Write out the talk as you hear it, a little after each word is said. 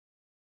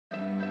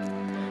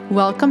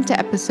Welcome to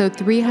episode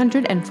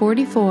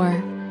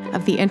 344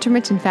 of the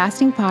Intermittent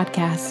Fasting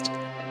Podcast.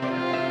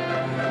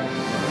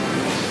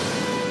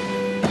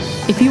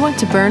 If you want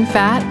to burn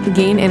fat,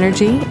 gain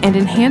energy, and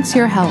enhance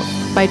your health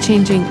by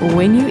changing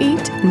when you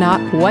eat,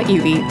 not what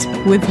you eat,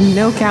 with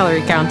no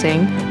calorie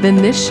counting, then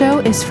this show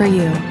is for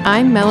you.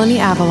 I'm Melanie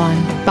Avalon,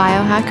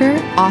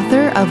 biohacker,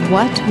 author of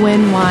What,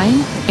 When,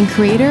 Wine, and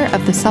creator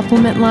of the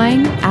supplement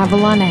line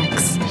Avalon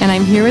X. And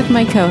I'm here with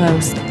my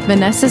co-host,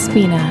 Vanessa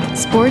Spina,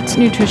 sports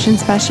nutrition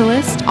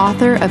specialist,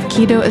 author of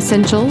Keto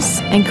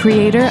Essentials, and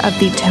creator of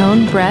the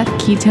Tone Breath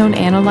Ketone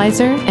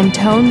Analyzer and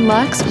Tone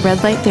Lux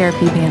Red Light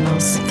Therapy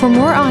panels. For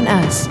more on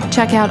us,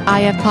 check out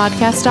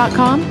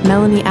ifpodcast.com,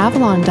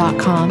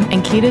 melanieavalon.com,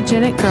 and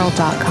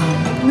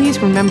ketogenicgirl.com. Please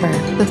remember,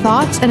 the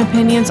thoughts and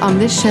opinions on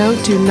this show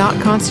do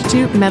not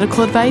constitute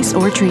medical advice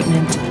or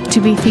treatment. To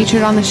be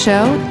featured on the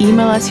show,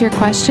 email us your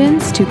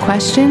questions to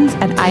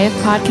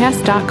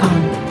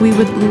questions@ifpodcast.com. We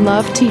would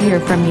love to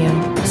hear from you.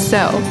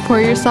 So, pour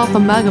yourself a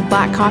mug of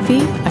black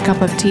coffee, a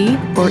cup of tea,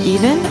 or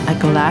even a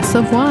glass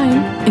of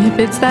wine, if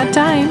it's that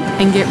time,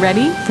 and get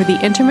ready for the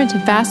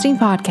Intermittent Fasting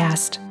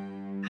Podcast.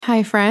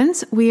 Hi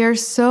friends, we are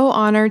so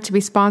honored to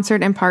be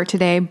sponsored in part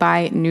today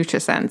by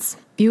NutriSense.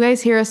 You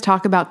guys hear us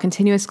talk about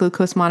continuous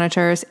glucose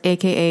monitors,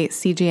 aka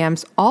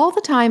CGMs, all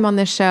the time on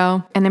this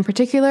show, and in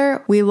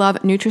particular, we love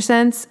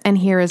NutriSense, and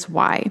here is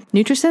why.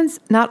 NutriSense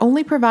not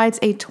only provides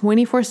a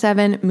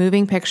 24/7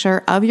 moving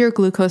picture of your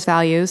glucose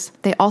values,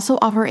 they also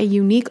offer a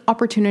unique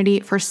opportunity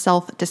for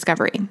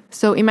self-discovery.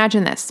 So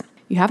imagine this.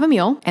 You have a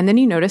meal, and then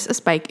you notice a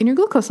spike in your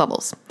glucose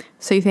levels.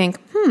 So you think,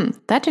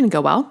 that didn't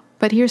go well.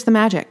 But here's the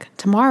magic.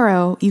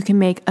 Tomorrow, you can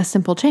make a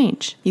simple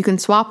change. You can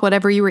swap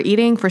whatever you were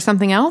eating for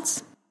something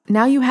else.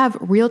 Now you have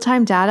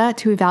real-time data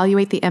to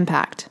evaluate the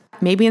impact.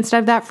 Maybe instead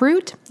of that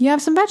fruit, you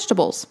have some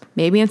vegetables.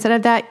 Maybe instead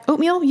of that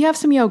oatmeal, you have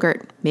some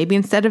yogurt. Maybe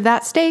instead of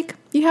that steak,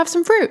 you have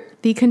some fruit.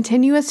 The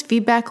continuous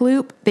feedback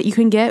loop that you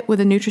can get with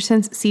a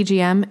NutriSense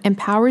CGM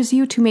empowers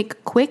you to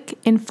make quick,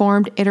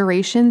 informed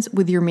iterations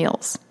with your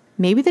meals.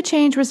 Maybe the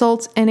change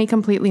results in a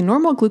completely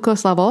normal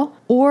glucose level,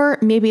 or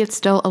maybe it's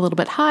still a little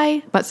bit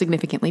high, but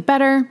significantly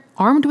better.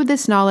 Armed with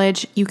this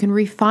knowledge, you can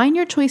refine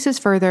your choices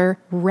further,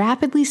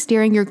 rapidly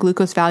steering your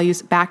glucose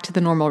values back to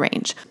the normal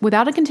range.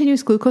 Without a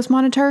continuous glucose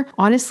monitor,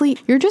 honestly,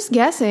 you're just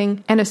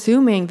guessing and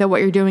assuming that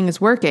what you're doing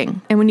is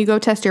working. And when you go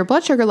test your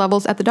blood sugar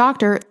levels at the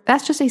doctor,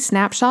 that's just a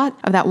snapshot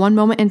of that one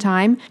moment in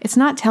time. It's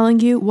not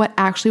telling you what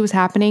actually was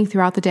happening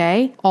throughout the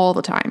day, all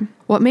the time.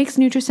 What makes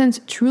NutriSense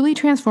truly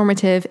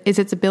transformative is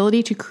its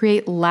ability to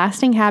create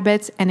lasting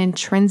habits and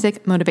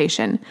intrinsic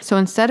motivation. So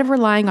instead of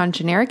relying on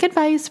generic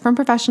advice from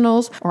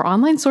professionals or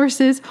online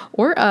sources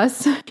or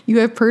us, you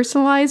have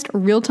personalized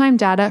real-time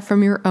data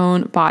from your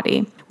own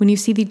body. When you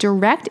see the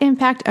direct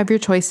impact of your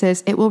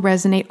choices, it will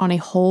resonate on a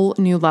whole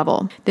new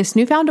level. This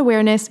newfound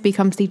awareness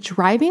becomes the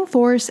driving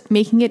force,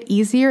 making it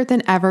easier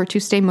than ever to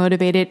stay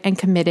motivated and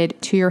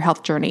committed to your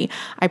health journey.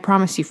 I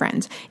promise you,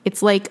 friends,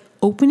 it's like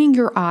opening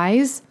your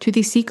eyes to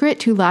the secret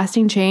to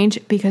lasting change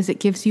because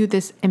it gives you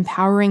this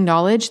empowering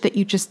knowledge that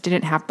you just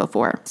didn't have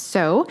before.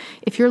 So,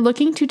 if you're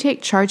looking to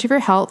take charge of your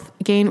health,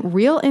 gain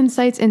real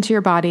insights into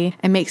your body,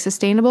 and make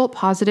sustainable,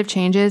 positive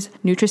changes,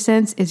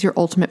 NutriSense is your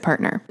ultimate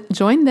partner.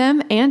 Join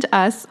them and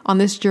us on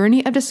this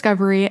journey of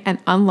discovery and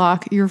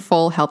unlock your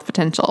full health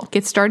potential.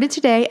 Get started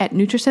today at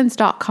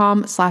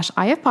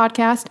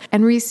nutrisense.com/ifpodcast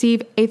and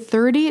receive a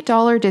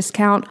 $30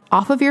 discount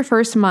off of your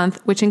first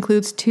month, which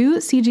includes 2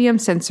 CGM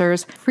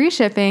sensors, free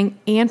shipping,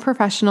 and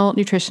professional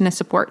nutritionist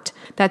support.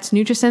 That's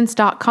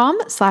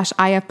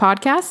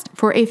nutrisense.com/ifpodcast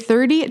for a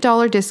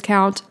 $30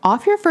 discount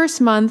off your first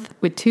month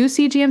with 2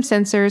 CGM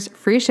sensors,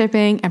 free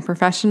shipping, and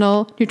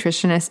professional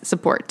nutritionist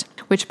support.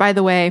 Which, by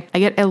the way, I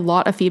get a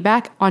lot of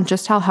feedback on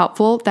just how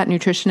helpful that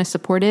nutritionist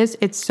support is.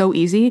 It's so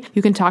easy.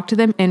 You can talk to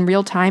them in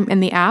real time in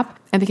the app,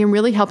 and they can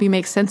really help you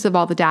make sense of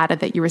all the data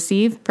that you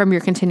receive from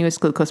your continuous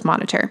glucose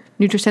monitor.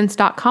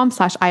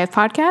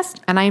 nutrisense.com/ifpodcast,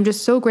 and I am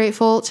just so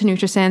grateful to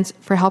NutriSense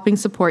for helping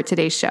support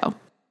today's show.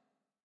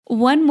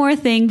 One more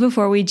thing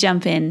before we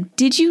jump in.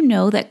 Did you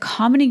know that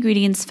common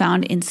ingredients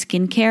found in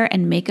skincare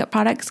and makeup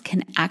products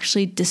can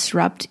actually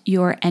disrupt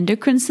your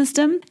endocrine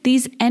system?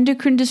 These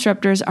endocrine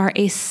disruptors are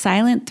a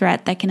silent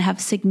threat that can have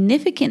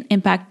significant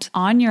impact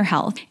on your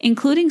health,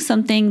 including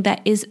something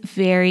that is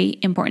very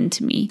important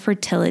to me,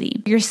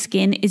 fertility. Your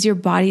skin is your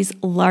body's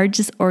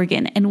largest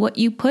organ, and what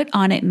you put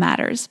on it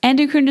matters.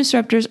 Endocrine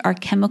disruptors are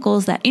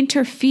chemicals that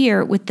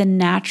interfere with the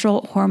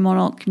natural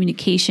hormonal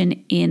communication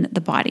in the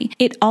body.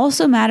 It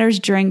also matters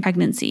during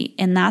pregnancy,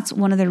 and that's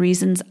one of the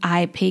reasons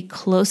I pay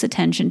close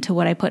attention to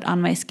what I put on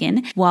my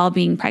skin while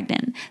being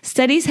pregnant.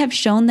 Studies have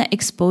shown that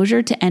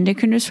exposure to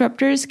endocrine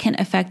disruptors can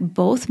affect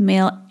both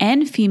male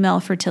and female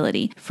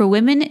fertility. For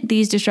women,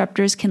 these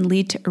disruptors can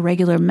lead to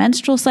irregular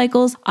menstrual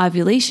cycles,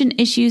 ovulation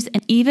issues,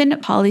 and even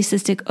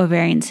polycystic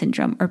ovarian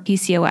syndrome, or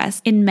PCOS.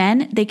 In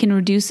men, they can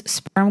reduce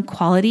sperm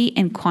quality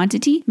and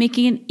quantity,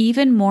 making it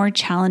even more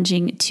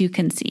challenging to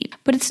conceive.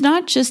 But it's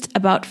not just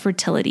about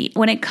fertility.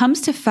 When it comes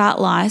to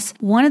fat loss,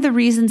 one of the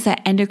reasons reasons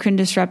that endocrine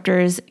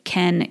disruptors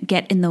can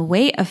get in the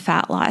way of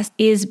fat loss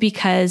is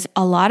because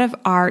a lot of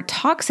our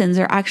toxins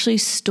are actually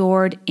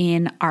stored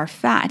in our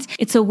fat.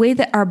 It's a way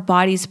that our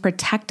bodies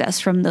protect us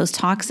from those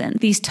toxins.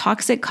 These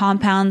toxic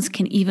compounds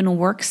can even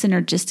work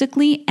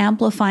synergistically,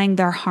 amplifying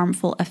their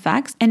harmful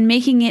effects and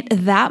making it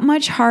that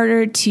much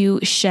harder to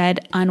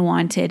shed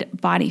unwanted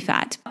body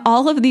fat.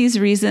 All of these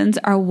reasons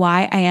are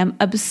why I am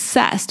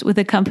obsessed with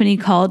a company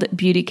called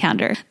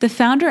Beautycounter. The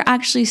founder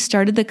actually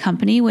started the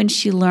company when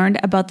she learned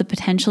about the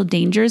potential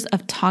dangers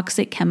of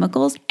toxic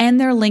chemicals and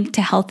their link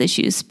to health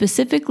issues,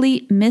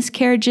 specifically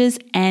miscarriages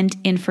and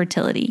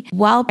infertility.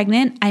 While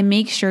pregnant, I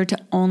make sure to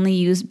only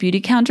use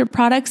Beautycounter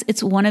products.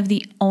 It's one of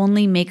the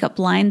only makeup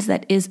lines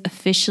that is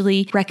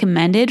officially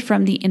recommended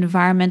from the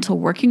Environmental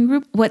Working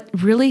Group. What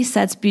really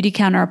sets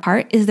Beautycounter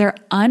apart is their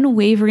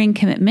unwavering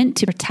commitment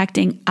to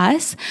protecting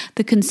us,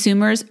 the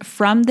consumers,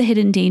 from the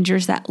hidden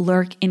dangers that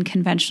lurk in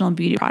conventional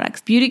beauty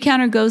products.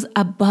 Beautycounter goes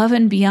above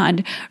and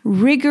beyond,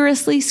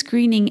 rigorously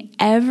screening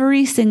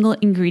every single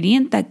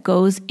ingredient that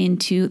goes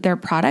into their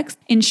products,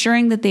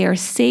 ensuring that they are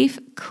safe,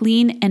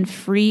 clean, and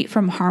free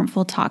from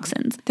harmful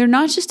toxins. They're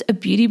not just a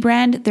beauty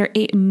brand, they're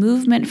a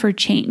movement for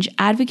change,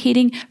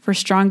 advocating for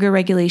stronger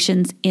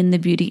regulations in the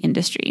beauty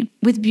industry.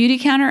 With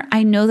Beautycounter,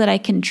 I know that I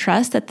can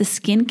trust that the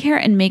skincare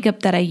and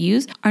makeup that I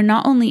use are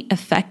not only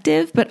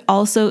effective, but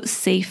also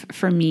safe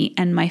for me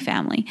and my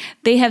family.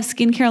 They have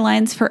skincare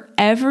lines for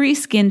every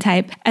skin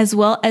type, as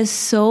well as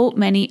so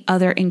many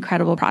other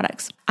incredible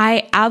products.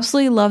 I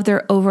absolutely love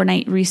their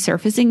overnight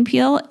resurfacing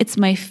peel. It's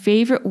my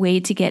favorite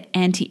way to get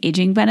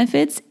anti-aging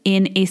benefits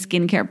in a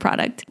skincare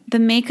product. The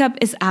makeup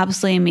is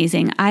absolutely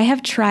amazing. I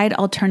have tried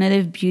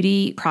alternative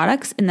beauty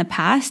products in the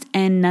past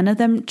and none of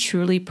them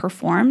truly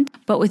performed.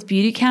 But with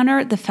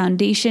Beautycounter, the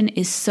foundation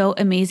is so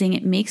amazing.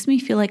 It makes me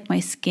feel like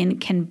my skin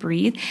can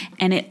breathe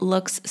and it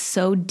looks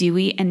so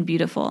dewy and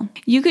beautiful.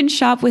 You can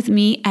shop with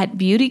me at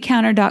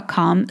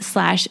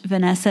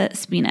beautycounter.com/Vanessa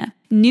Spina.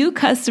 New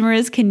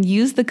customers can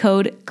use the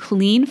code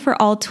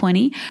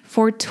CLEANFORALL20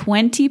 for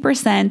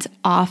 20%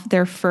 off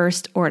their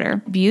first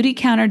order.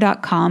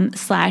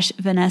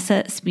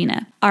 Beautycounter.com/Vanessa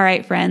Spina. All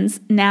right, friends,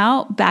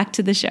 now back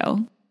to the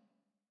show.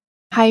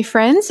 Hi,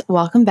 friends.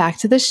 Welcome back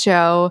to the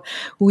show.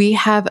 We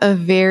have a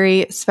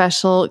very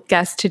special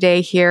guest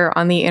today here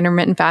on the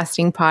Intermittent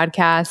Fasting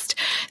Podcast.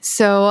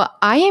 So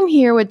I am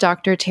here with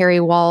Dr. Terry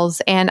Wahls,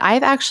 and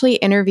I've actually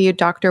interviewed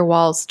Dr.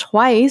 Wahls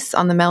twice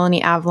on the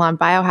Melanie Avalon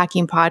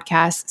Biohacking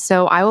Podcast.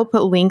 So I will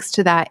put links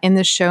to that in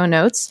the show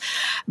notes.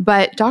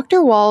 But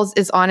Dr. Wahls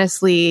is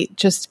honestly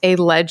just a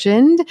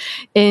legend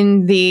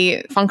in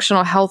the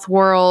functional health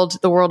world,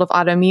 the world of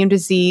autoimmune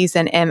disease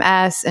and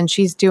MS, and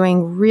she's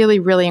doing really,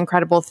 really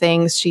incredible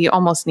things. She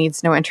almost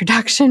needs no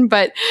introduction,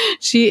 but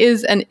she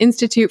is an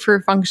Institute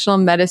for Functional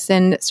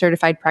Medicine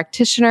certified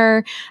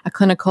practitioner, a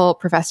clinical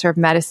professor of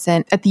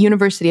medicine at the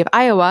University of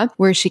Iowa,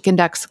 where she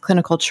conducts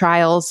clinical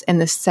trials in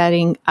the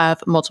setting of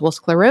multiple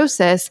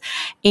sclerosis.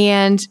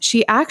 And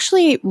she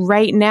actually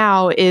right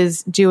now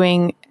is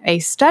doing a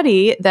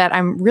study that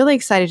I'm really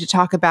excited to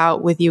talk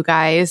about with you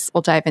guys.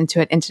 We'll dive into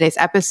it in today's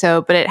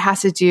episode, but it has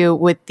to do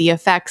with the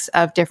effects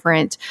of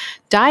different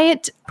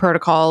diet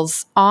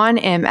protocols on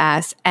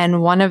MS.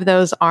 And one of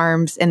those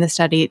arms in the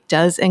study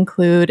does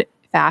include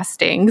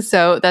fasting.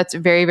 So that's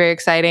very, very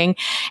exciting.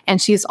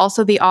 And she's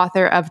also the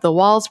author of the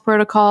Wahls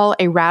Protocol,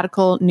 a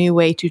radical new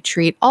way to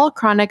treat all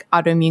chronic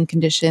autoimmune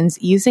conditions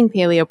using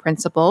paleo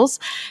principles,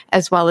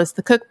 as well as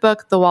the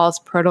cookbook, the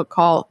Wahls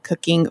Protocol,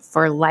 Cooking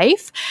for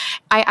Life.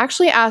 I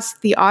actually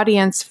asked the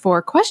audience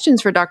for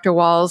questions for Dr.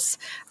 Wahls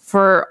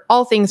for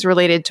all things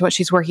related to what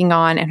she's working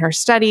on and her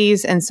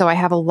studies. And so I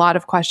have a lot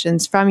of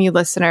questions from you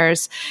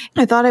listeners.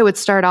 I thought I would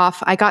start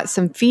off. I got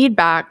some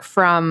feedback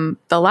from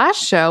the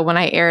last show when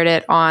I aired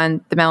it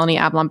on the Melanie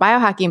Avalon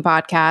Biohacking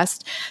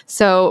Podcast.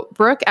 So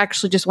Brooke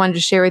actually just wanted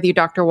to share with you,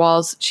 Dr.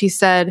 Wahls. She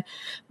said,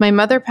 "My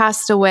mother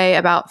passed away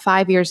about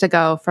 5 years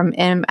ago from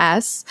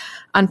MS.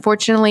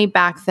 Unfortunately,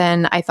 back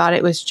then, I thought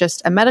it was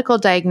just a medical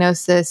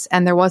diagnosis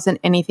and there wasn't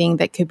anything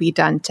that could be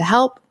done to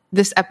help.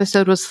 This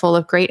episode was full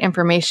of great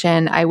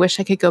information. I wish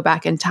I could go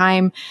back in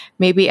time.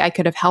 Maybe I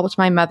could have helped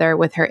my mother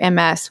with her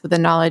MS with the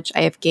knowledge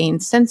I have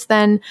gained since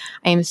then.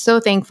 I am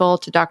so thankful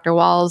to Dr.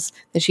 Wahls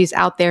that she's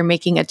out there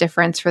making a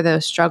difference for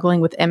those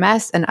struggling with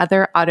MS and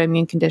other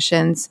autoimmune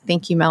conditions.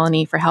 Thank you,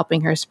 Melanie, for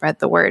helping her spread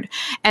the word."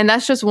 And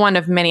that's just one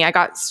of many. I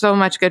got so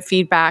much good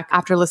feedback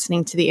after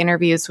listening to the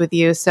interviews with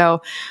you.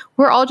 So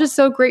we're all just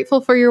so grateful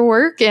for your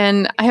work.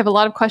 And I have a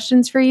lot of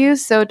questions for you.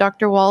 So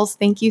Dr. Wahls,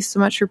 thank you so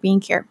much for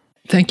being here.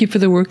 Thank you for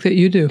the work that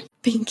you do.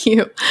 Thank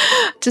you.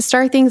 To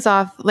start things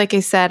off, like I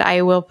said,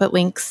 I will put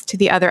links to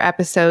the other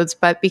episodes,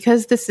 but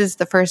because this is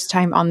the first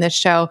time on this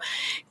show,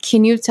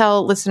 can you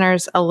tell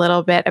listeners a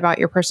little bit about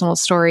your personal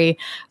story?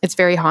 It's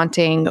very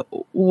haunting.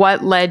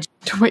 What led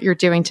to what you're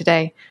doing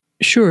today?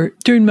 Sure.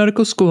 During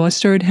medical school, I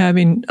started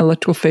having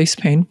electrical face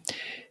pain,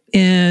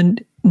 and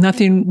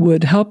nothing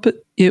would help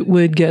it. It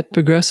would get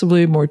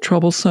progressively more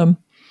troublesome.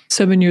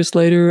 7 years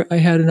later, I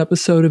had an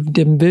episode of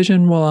dim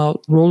vision while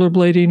out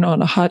rollerblading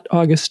on a hot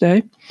August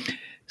day.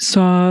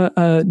 saw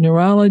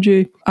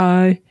neurology,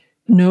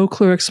 no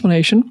clear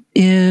explanation,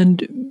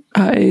 and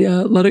I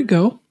let it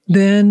go.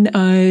 Then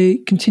I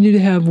continued to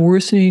have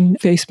worsening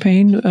face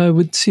pain. I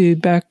would see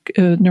back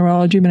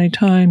neurology many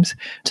times,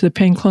 to the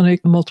pain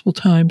clinic multiple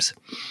times.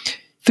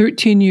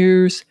 13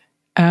 years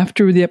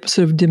after the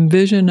episode of dim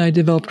vision, I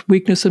developed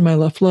weakness in my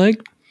left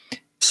leg.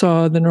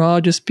 Saw the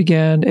neurologist,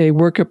 began a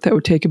workup that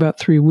would take about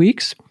 3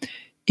 weeks.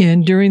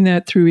 And during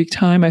that 3-week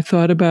time, I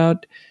thought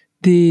about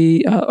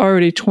the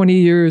already 20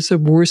 years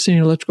of worsening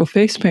electrical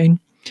face pain.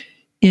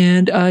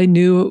 And I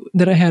knew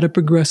that I had a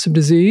progressive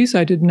disease.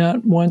 I did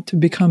not want to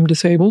become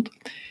disabled.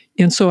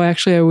 And so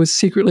actually, I was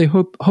secretly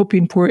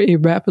hoping for a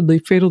rapidly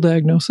fatal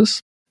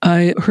diagnosis.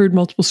 I heard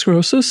multiple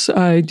sclerosis.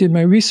 I did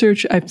my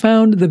research. I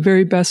found the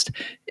very best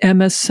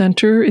MS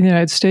center in the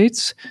United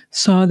States,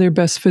 saw their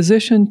best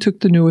physician,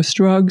 took the newest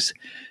drugs.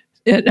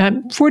 And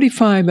I'm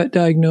 45 at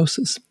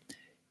diagnosis.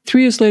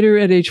 3 years later,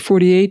 at age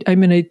 48,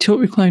 I'm in a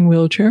tilt-recline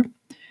wheelchair.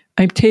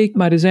 I take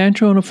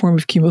mitoxantrone, a form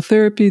of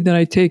chemotherapy. Then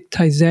I take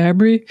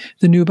Tysabri,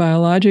 the new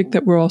biologic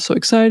that we're also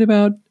excited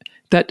about.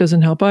 That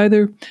doesn't help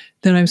either.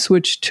 Then I'm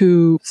switched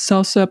to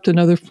Cellcept,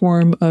 another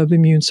form of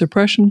immune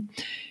suppression.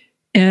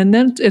 And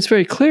then it's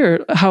very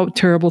clear how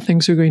terrible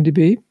things are going to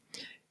be.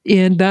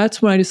 And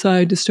that's when I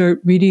decided to start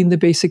reading the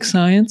basic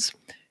science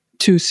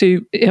to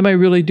see, am I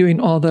really doing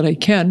all that I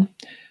can?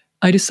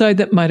 I decided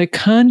that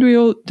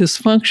mitochondrial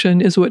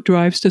dysfunction is what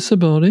drives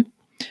disability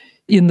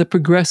in the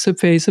progressive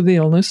phase of the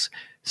illness.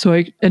 So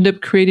I end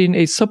up creating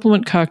a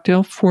supplement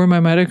cocktail for my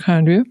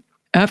mitochondria.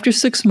 After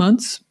 6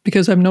 months,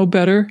 because I'm no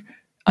better,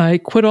 I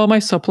quit all my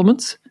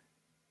supplements.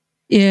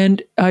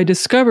 And I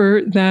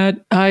discover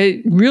that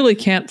I really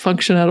can't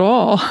function at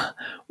all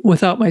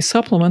without my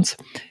supplements.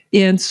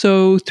 And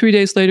so 3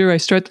 days later, I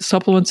start the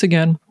supplements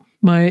again.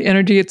 My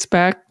energy gets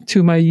back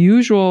to my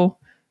usual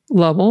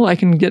level. I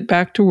can get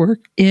back to work,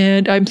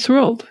 and I'm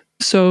thrilled.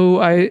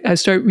 So I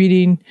start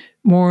reading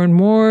more and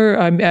more.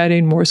 I'm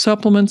adding more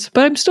supplements,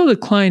 but I'm still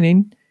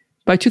declining.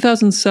 By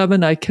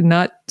 2007, I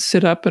cannot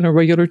sit up in a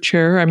regular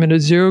chair. I'm in a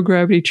zero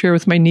gravity chair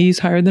with my knees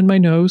higher than my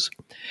nose.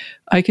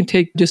 I can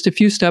take just a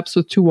few steps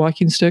with 2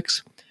 walking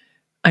sticks.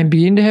 I'm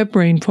beginning to have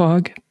brain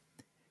fog.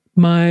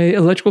 My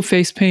electrical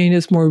face pain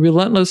is more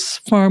relentless,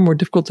 far more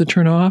difficult to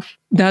turn off.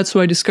 That's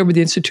why I discovered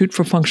the Institute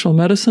for Functional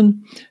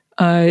Medicine.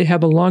 I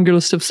have a longer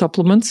list of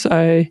supplements,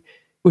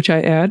 which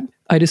I add.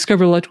 I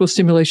discovered electrical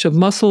stimulation of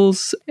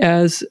muscles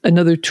as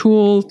another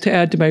tool to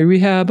add to my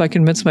rehab. I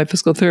convinced my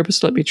physical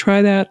therapist to let me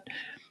try that.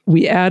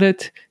 We add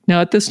it.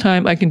 Now, at this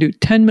time, I can do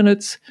 10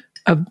 minutes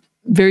of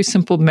very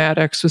simple mat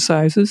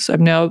exercises.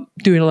 I'm now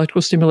doing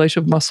electrical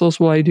stimulation of muscles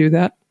while I do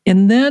that.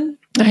 And then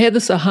I had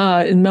this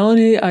aha. And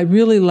Melanie, I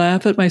really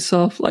laugh at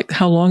myself, like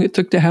how long it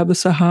took to have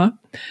this aha.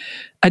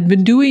 I'd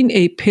been doing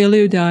a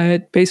paleo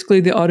diet,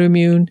 basically the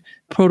autoimmune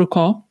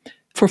protocol,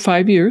 for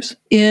 5 years.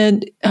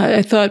 And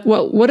I thought,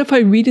 well, what if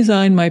I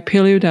redesign my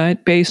paleo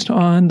diet based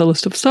on the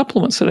list of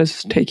supplements that I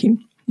was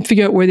taking?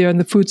 Figure out where they are in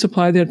the food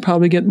supply, they'd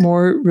probably get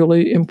more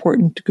really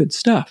important, good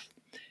stuff.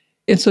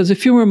 And so there's a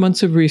few more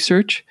months of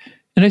research.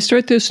 And I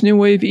start this new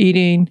way of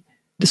eating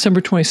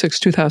December 26,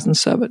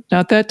 2007. Now,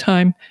 at that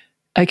time,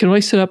 I can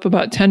only sit up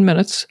about 10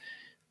 minutes,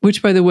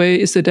 which, by the way,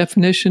 is the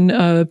definition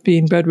of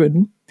being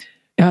bedridden.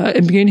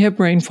 I'm beginning to have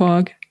brain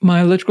fog.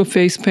 My electrical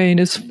face pain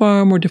is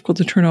far more difficult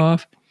to turn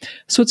off.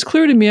 So it's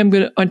clear to me I'm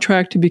on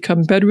track to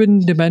become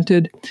bedridden,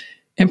 demented,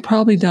 and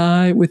probably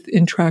die with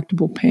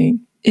intractable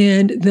pain.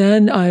 And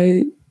then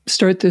I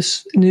start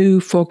this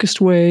new focused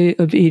way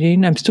of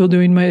eating. I'm still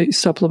doing my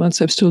supplements.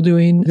 I'm still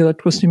doing the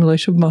electrical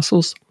stimulation of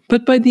muscles.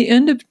 But by the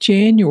end of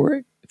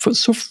January,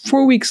 so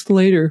 4 weeks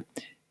later,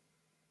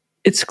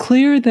 it's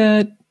clear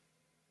that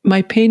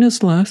my pain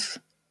is less,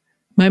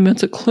 my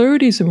mental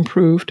clarity is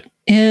improved,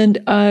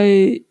 and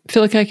I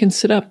feel like I can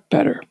sit up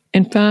better.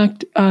 In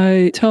fact,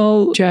 I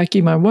tell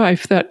Jackie, my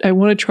wife, that I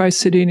want to try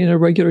sitting in a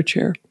regular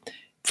chair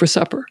for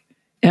supper.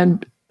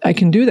 And I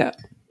can do that.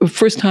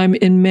 First time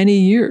in many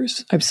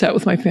years, I've sat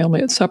with my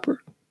family at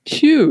supper.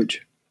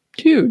 Huge,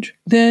 huge.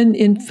 Then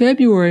in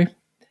February,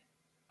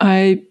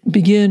 I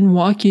begin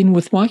walking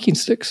with walking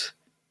sticks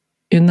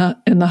in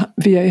the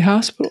VA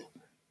hospital,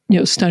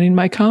 stunning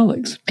my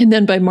colleagues. And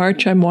then by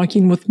March, I'm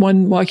walking with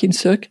 1 walking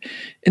stick.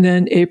 And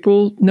then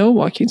April, no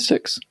walking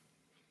sticks.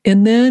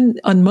 And then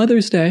on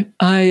Mother's Day,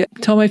 I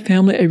tell my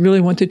family I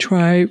really want to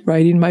try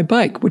riding my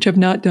bike, which I've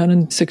not done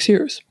in 6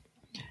 years.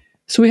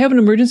 So we have an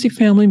emergency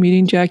family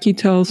meeting. Jackie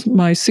tells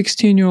my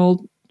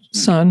 16-year-old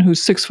son,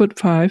 who's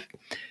 6'5",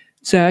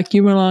 Zach,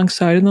 you run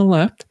alongside on the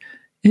left.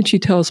 And she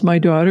tells my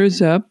daughter,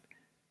 Zeb,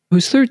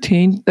 who's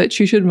 13, that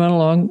she should run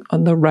along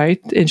on the right,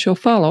 and she'll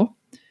follow.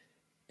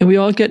 And we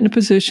all get in a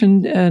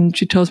position, and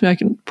she tells me I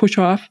can push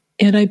off,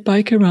 and I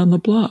bike around the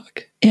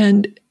block.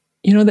 And,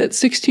 that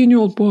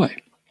 16-year-old boy,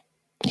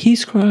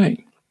 he's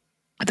crying.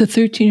 The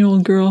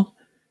 13-year-old girl,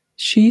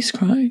 she's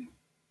crying.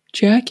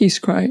 Jackie's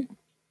crying.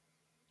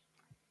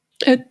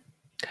 And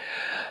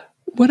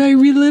when I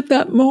relive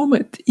that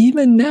moment,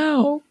 even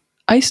now,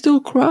 I still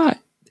cry,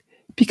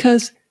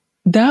 because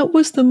that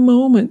was the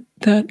moment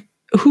that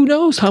who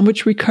knows how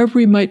much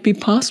recovery might be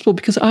possible,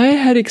 because I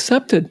had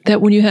accepted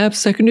that when you have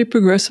secondary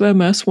progressive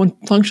MS, when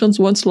functions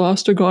once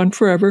lost are gone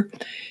forever,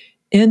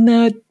 and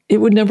that it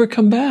would never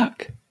come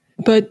back.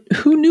 But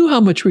who knew how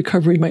much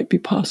recovery might be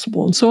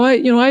possible? And so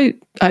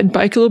I'd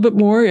bike a little bit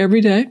more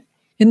every day.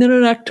 And then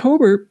in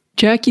October,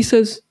 Jackie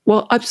says,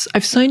 well,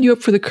 I've signed you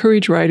up for the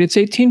Courage Ride. It's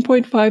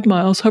 18.5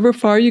 miles. However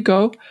far you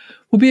go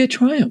will be a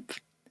triumph.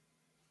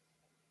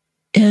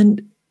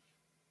 And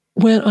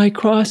when I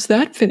crossed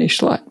that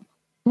finish line,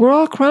 we're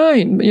all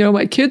crying.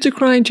 My kids are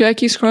crying,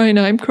 Jackie's crying,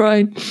 I'm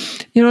crying,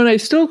 and I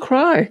still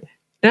cry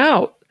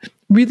now,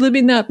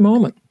 reliving that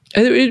moment.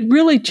 And it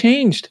really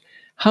changed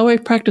how I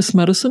practice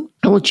medicine.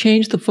 It will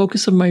change the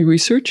focus of my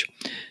research.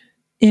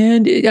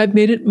 And I've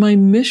made it my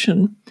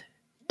mission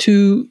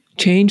to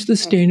change the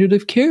standard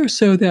of care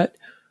so that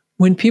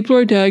when people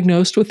are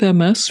diagnosed with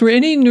MS or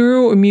any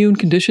neuroimmune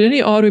condition,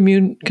 any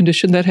autoimmune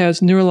condition that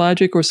has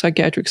neurologic or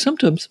psychiatric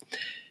symptoms,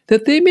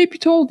 that they may be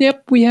told,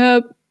 yep, we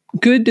have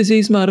good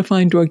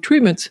disease-modifying drug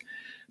treatments,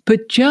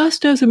 but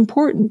just as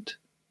important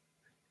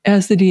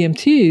as the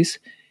DMTs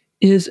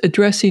is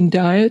addressing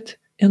diet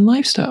and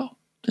lifestyle.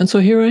 And so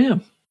here I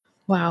am.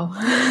 Wow.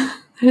 That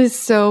is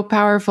so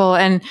powerful.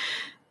 And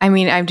I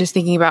mean, I'm just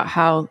thinking about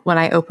how when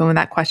I opened with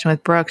that question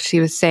with Brooke, she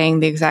was saying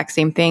the exact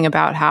same thing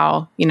about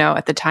how,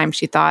 at the time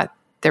she thought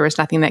there was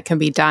nothing that can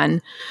be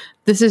done.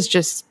 This is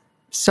just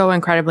so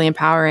incredibly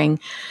empowering.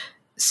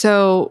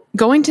 So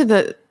going to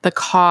the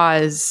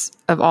cause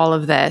of all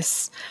of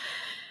this,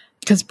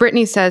 because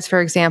Brittany says, for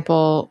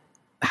example,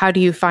 how do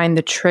you find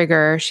the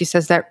trigger? She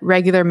says that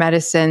regular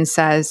medicine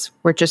says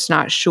we're just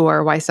not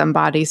sure why some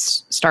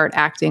bodies start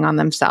acting on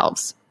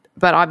themselves.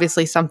 But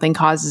obviously something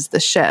causes the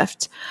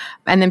shift.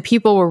 And then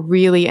people were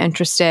really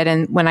interested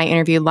in when I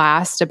interviewed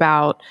last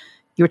about,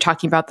 you were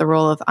talking about the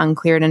role of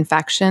uncleared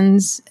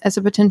infections as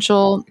a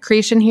potential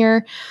creation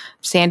here.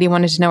 Sandy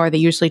wanted to know, are they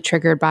usually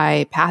triggered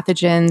by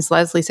pathogens?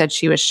 Leslie said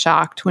she was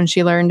shocked when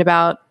she learned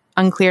about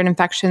uncleared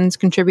infections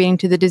contributing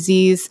to the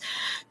disease.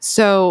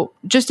 So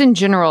just in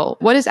general,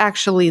 what is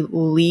actually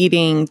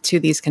leading to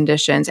these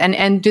conditions?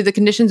 And do the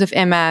conditions of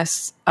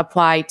MS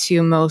apply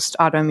to most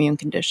autoimmune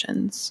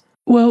conditions?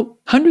 Well,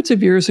 hundreds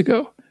of years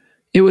ago,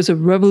 it was a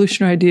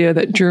revolutionary idea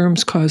that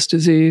germs cause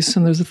disease.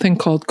 And there's a thing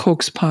called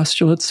Koch's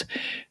postulates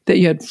that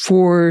you had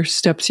 4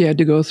 steps you had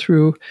to go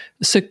through.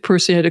 A sick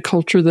person, you had to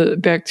culture the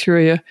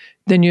bacteria.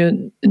 Then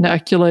you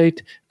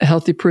inoculate a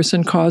healthy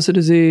person, cause a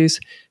disease,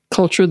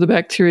 culture the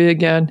bacteria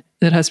again.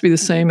 It has to be the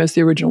same as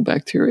the original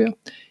bacteria.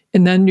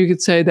 And then you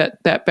could say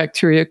that that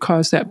bacteria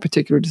caused that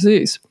particular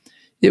disease.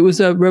 It was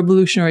a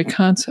revolutionary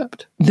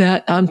concept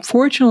that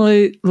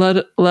unfortunately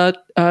let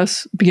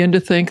us begin to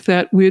think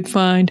that we'd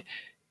find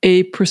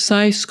a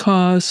precise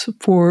cause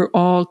for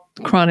all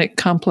chronic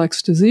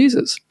complex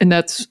diseases. And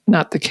that's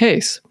not the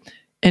case.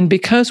 And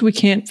because we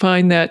can't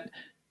find that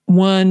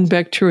one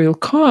bacterial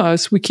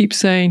cause, we keep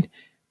saying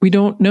we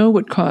don't know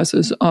what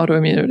causes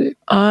autoimmunity.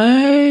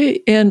 I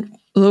and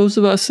those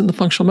of us in the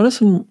functional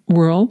medicine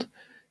world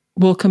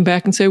will come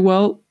back and say,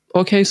 well,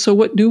 okay, so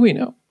what do we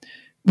know?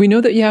 We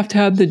know that you have to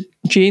have the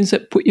genes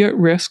that put you at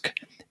risk.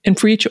 And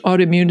for each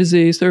autoimmune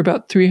disease, there are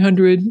about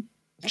 300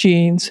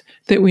 genes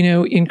that we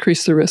know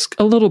increase the risk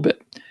a little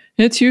bit.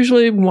 And it's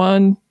usually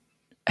 0.5%,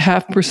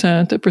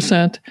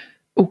 1%,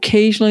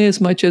 occasionally as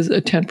much as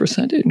a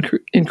 10%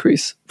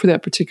 increase for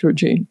that particular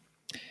gene.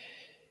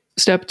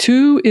 Step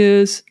 2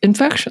 is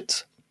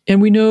infections.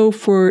 And we know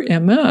for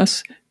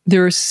MS,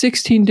 there are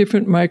 16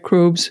 different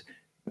microbes,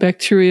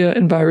 bacteria,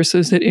 and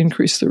viruses that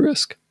increase the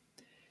risk.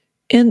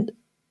 And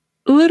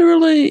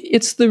literally,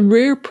 it's the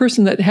rare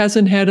person that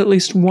hasn't had at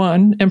least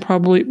one and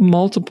probably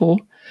multiple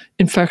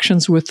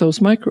infections with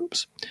those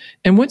microbes.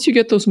 And once you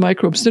get those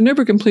microbes, they're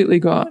never completely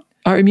gone.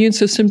 Our immune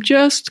system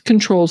just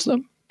controls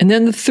them. And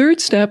then the third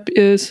step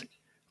is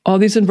all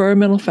these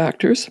environmental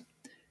factors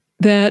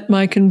that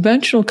my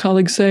conventional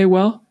colleagues say,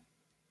 well,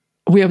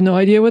 we have no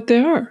idea what they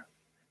are.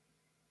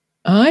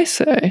 I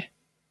say,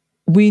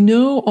 we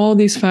know all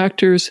these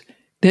factors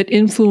that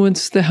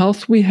influence the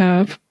health we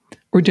have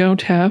or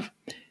don't have.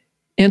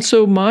 And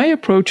so my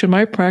approach and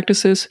my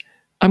practice is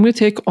I'm going to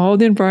take all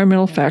the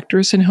environmental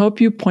factors and help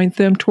you point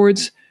them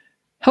towards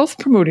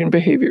health-promoting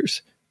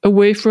behaviors,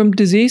 away from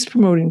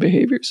disease-promoting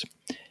behaviors.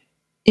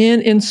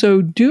 And in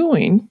so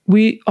doing,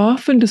 we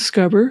often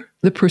discover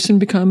the person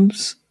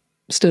becomes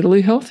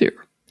steadily healthier.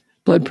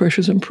 Blood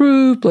pressures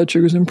improve, blood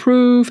sugars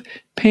improve,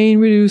 pain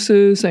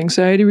reduces,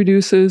 anxiety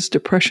reduces,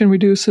 depression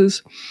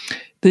reduces,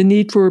 the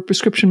need for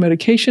prescription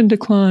medication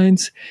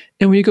declines.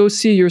 And when you go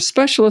see your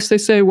specialist, they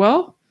say,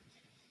 well,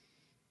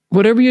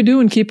 whatever you're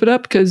doing, keep it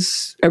up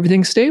because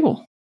everything's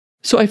stable.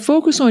 So I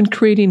focus on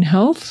creating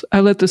health. I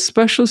let the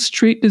specialists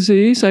treat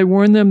disease. I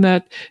warn them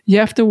that you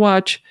have to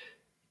watch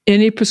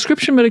any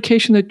prescription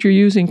medication that you're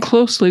using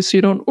closely so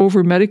you don't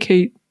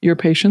over-medicate your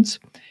patients.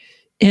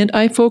 And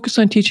I focus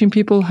on teaching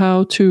people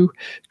how to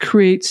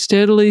create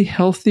steadily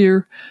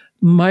healthier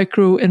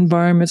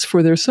microenvironments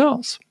for their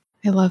cells.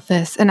 I love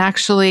this. And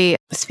actually,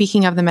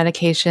 speaking of the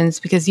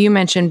medications, because you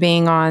mentioned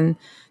being on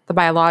the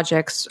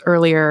biologics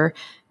earlier,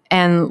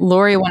 And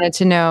Lori wanted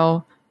to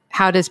know,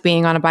 how does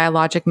being on a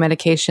biologic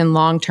medication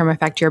long-term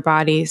affect your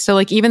body? So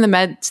like even the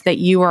meds that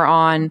you are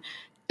on,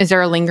 is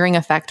there a lingering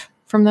effect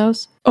from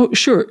those? Oh,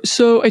 sure.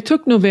 So I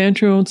took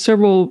Novantrone,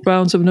 several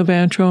rounds of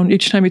Novantrone.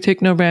 Each time you take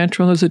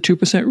Novantrone, there's a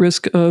 2%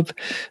 risk of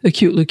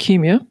acute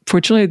leukemia.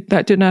 Fortunately,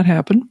 that did not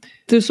happen.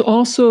 There's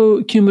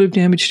also cumulative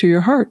damage to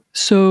your heart.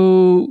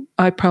 So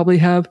I probably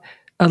have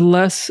a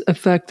less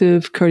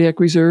effective cardiac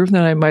reserve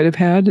than I might have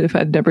had if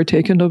I'd never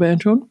taken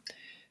Novantrone.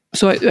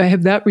 So I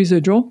have that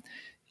residual.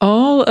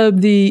 All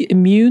of the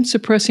immune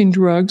suppressing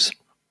drugs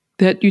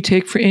that you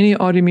take for any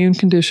autoimmune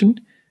condition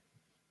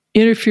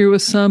interfere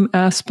with some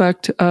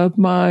aspect of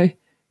my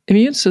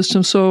immune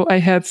system. So I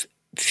have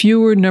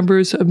fewer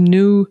numbers of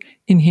new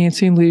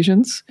enhancing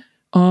lesions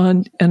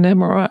on an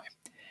MRI,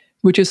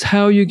 which is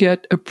how you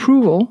get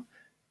approval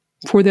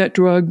for that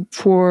drug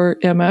for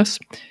MS.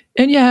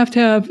 And you have to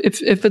have,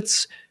 if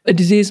it's a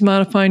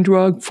disease-modifying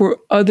drug for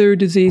other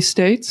disease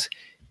states,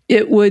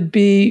 it would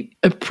be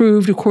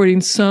approved according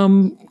to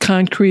some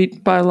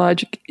concrete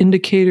biologic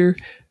indicator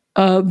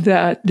of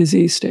that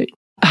disease state.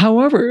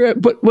 However,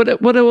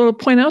 what I will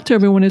point out to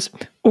everyone is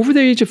over the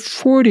age of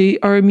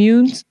 40, our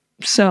immune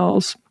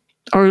cells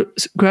are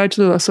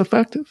gradually less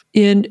effective.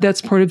 And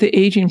that's part of the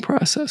aging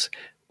process.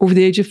 Over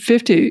the age of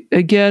 50,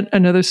 again,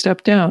 another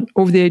step down.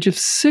 Over the age of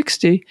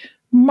 60,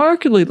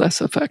 markedly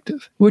less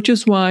effective, which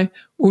is why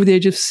over the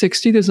age of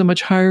 60, there's a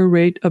much higher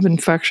rate of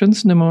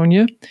infections,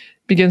 pneumonia,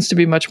 begins to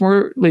be much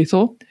more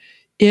lethal,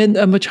 and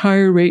a much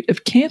higher rate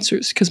of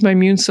cancers because my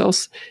immune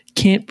cells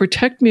can't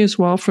protect me as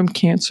well from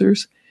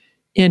cancers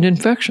and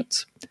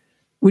infections,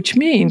 which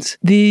means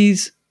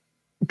these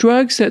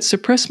drugs that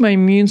suppress my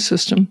immune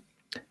system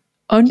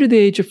under the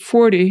age of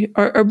 40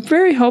 are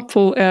very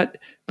helpful at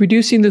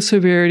reducing the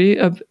severity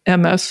of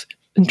MS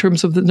in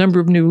terms of the number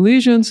of new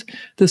lesions,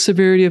 the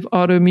severity of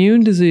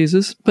autoimmune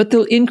diseases, but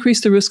they'll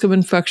increase the risk of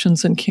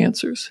infections and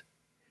cancers.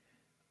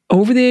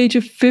 Over the age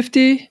of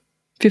 50,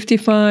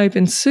 55,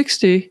 and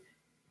 60,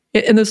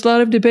 and there's a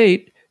lot of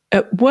debate,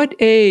 at what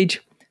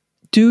age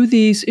do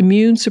these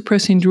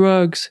immune-suppressing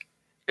drugs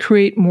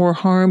create more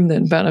harm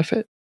than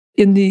benefit?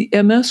 In the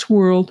MS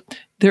world,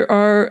 there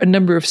are a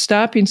number of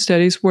stopping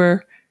studies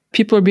where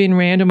people are being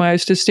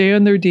randomized to stay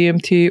on their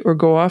DMT or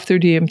go off their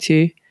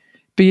DMT,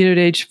 be it at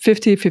age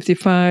 50,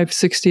 55,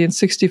 60, and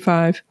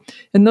 65.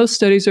 And those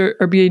studies are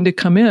beginning to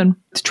come in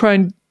to try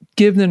and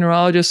give the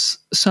neurologists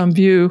some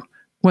view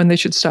when they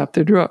should stop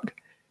their drug.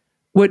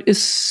 What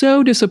is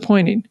so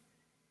disappointing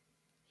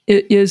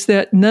is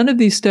that none of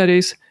these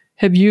studies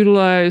have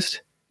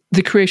utilized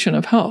the creation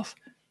of health,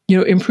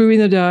 improving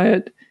the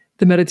diet,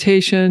 the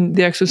meditation,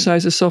 the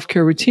exercise, the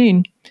self-care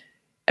routine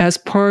as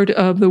part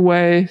of the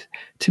way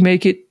to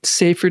make it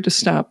safer to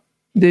stop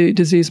the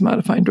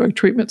disease-modifying drug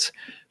treatments.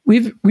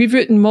 We've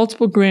written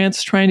multiple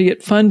grants trying to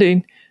get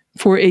funding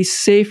for a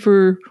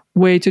safer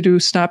way to do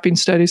stopping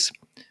studies.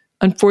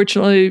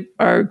 Unfortunately,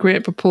 our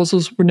grant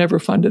proposals were never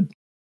funded.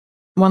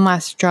 One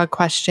last drug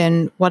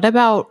question. What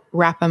about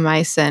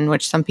rapamycin,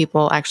 which some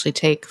people actually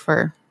take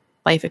for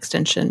life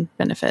extension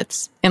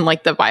benefits in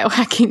like the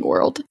biohacking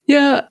world?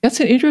 Yeah, that's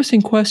an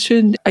interesting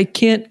question. I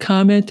can't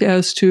comment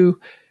as to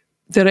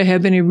that I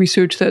have any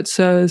research that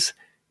says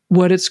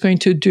what it's going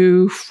to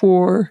do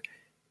for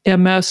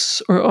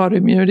MS or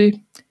autoimmunity.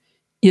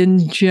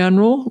 In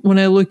general, when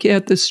I look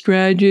at the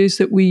strategies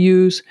that we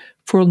use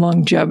for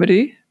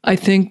longevity, I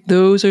think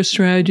those are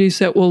strategies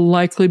that will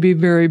likely be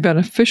very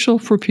beneficial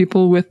for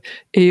people with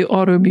a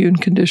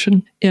autoimmune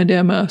condition and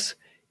MS.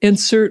 And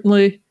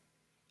certainly,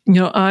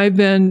 I've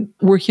been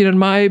working on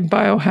my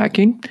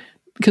biohacking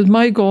because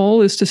my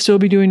goal is to still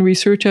be doing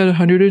research at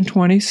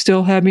 120,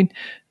 still having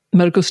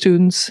medical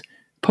students,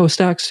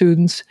 postdoc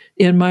students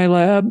in my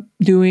lab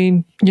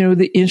doing,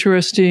 the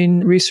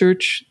interesting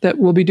research that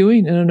we'll be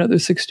doing in another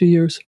 60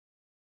 years.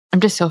 I'm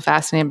just so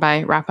fascinated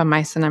by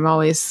rapamycin. I'm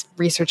always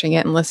researching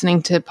it and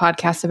listening to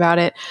podcasts about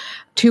it.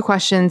 2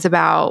 questions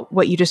about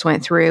what you just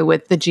went through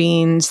with the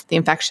genes, the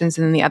infections,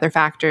 and then the other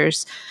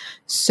factors.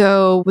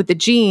 So with the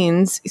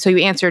genes, so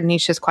you answered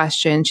Nisha's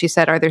question. She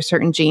said, are there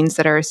certain genes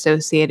that are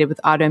associated with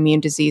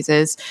autoimmune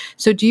diseases?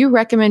 So do you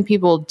recommend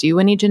people do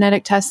any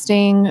genetic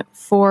testing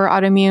for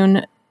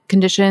autoimmune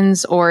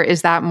conditions, or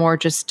is that more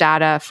just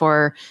data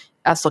for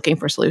us looking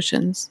for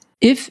solutions?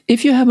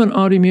 If you have an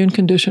autoimmune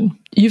condition,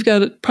 you've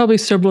got probably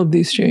several of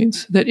these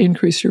genes that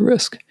increase your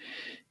risk.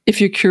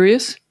 If you're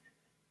curious,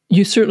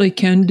 you certainly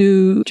can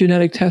do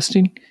genetic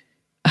testing.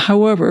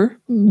 However,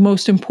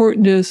 most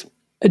important is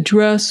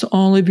address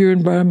all of your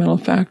environmental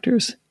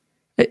factors.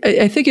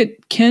 I think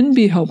it can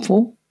be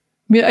helpful.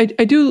 I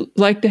do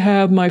like to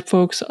have my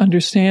folks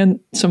understand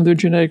some of their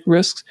genetic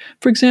risks.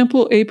 For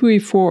example,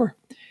 ApoE4.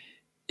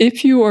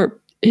 If you are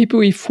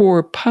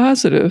ApoE4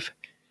 positive,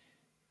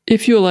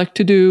 if you elect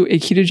to do a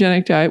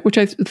ketogenic diet, which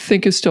I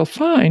think is still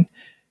fine,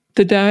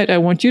 the diet I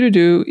want you to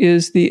do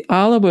is the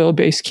olive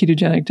oil-based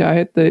ketogenic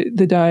diet,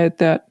 the diet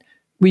that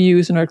we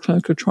use in our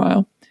clinical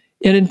trial.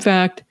 And in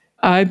fact,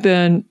 I've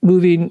been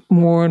moving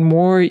more and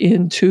more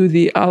into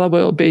the olive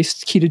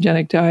oil-based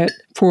ketogenic diet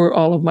for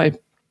all of my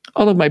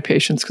all of my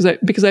patients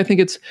because I think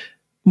it's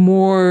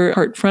more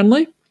heart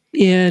friendly.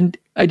 And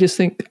I just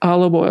think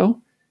olive oil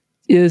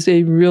is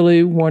a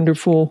really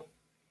wonderful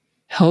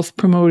health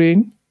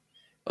promoting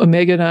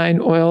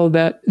omega-9 oil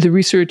that the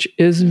research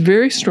is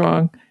very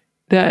strong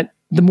that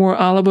the more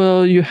olive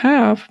oil you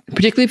have,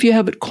 particularly if you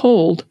have it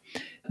cold,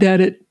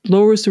 that it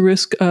lowers the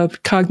risk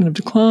of cognitive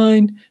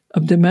decline,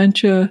 of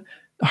dementia,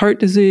 heart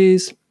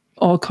disease,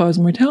 all-cause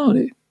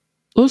mortality.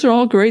 Those are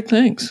all great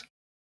things.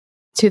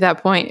 To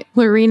that point,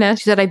 Lorena,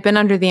 she said, I've been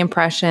under the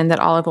impression that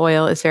olive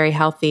oil is very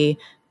healthy,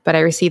 but I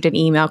received an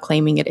email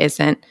claiming it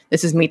isn't.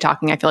 This is me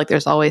talking. I feel like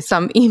there's always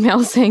some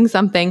email saying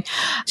something.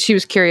 She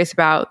was curious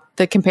about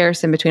the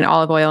comparison between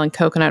olive oil and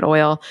coconut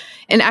oil.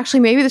 And actually,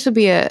 maybe this would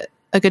be a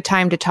good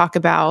time to talk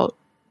about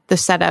the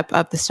setup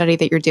of the study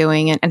that you're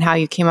doing and how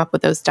you came up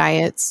with those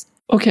diets.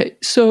 Okay,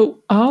 so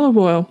olive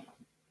oil,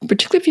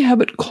 particularly if you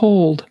have it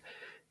cold,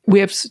 we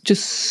have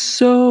just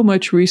so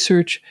much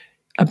research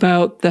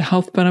about the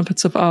health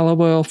benefits of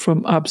olive oil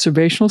from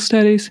observational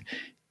studies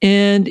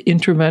and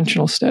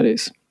interventional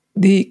studies.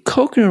 The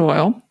coconut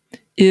oil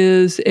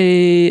is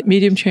a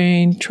medium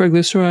chain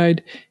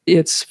triglyceride.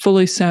 It's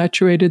fully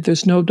saturated.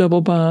 There's no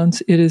double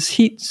bonds. It is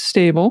heat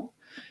stable.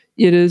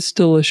 It is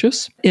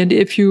delicious. And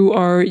if you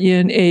are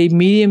in a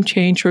medium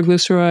chain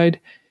triglyceride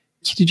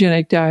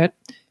ketogenic diet,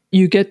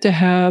 you get to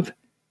have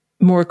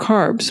more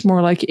carbs,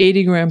 more like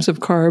 80 grams of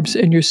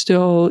carbs, and you're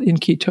still in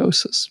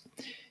ketosis.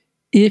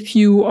 If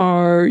you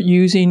are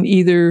using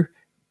either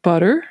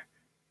butter,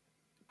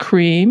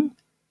 cream,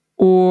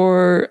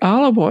 or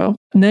olive oil,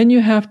 and then you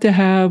have to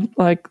have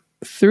like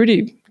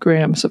 30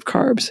 grams of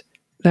carbs.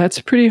 That's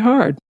pretty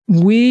hard.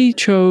 We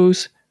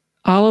chose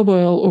olive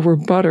oil over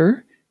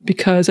butter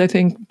because I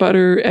think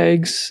butter,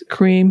 eggs,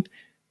 cream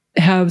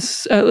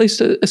has at least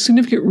a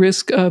significant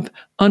risk of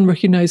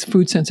unrecognized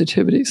food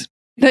sensitivities.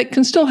 That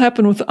can still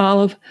happen with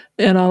olive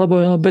and olive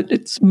oil, but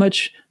it's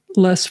much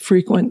less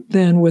frequent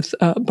than with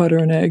butter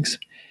and eggs.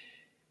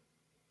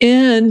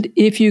 And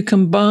if you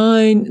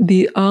combine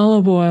the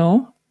olive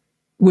oil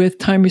with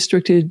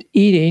time-restricted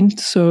eating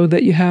so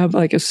that you have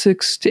like a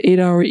 6 to 8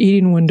 hour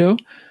eating window,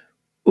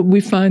 we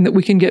find that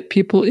we can get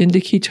people into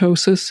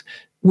ketosis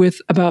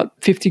with about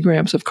 50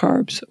 grams of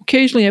carbs.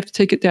 Occasionally you have to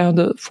take it down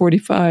to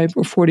 45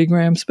 or 40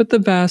 grams, but the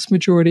vast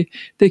majority,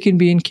 they can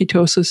be in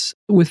ketosis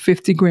with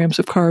 50 grams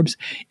of carbs.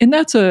 And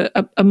that's a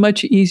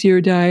much easier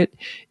diet.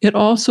 It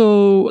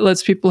also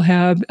lets people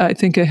have, I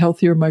think, a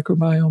healthier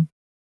microbiome.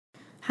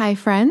 Hi,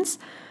 friends.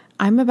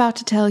 I'm about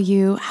to tell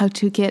you how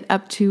to get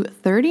up to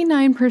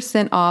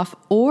 39% off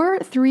or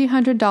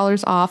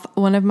 $300 off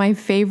one of my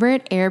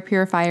favorite air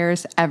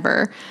purifiers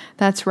ever.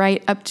 That's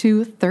right, up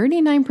to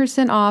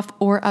 39% off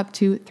or up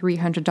to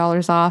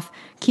 $300 off.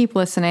 Keep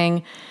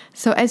listening.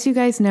 So as you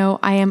guys know,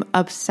 I am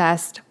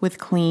obsessed with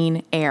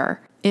clean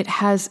air. It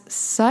has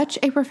such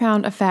a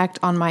profound effect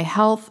on my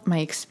health, my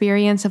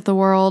experience of the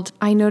world.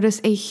 I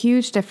notice a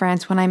huge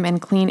difference when I'm in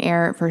clean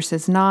air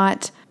versus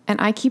not. And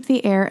I keep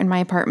the air in my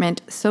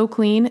apartment so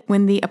clean.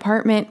 When the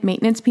apartment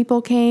maintenance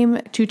people came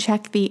to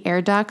check the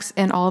air ducts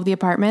in all of the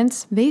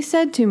apartments, they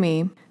said to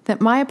me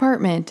that my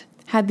apartment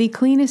had the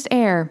cleanest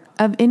air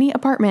of any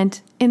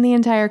apartment in the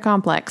entire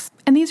complex.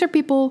 And these are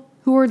people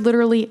who are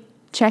literally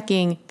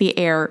checking the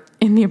air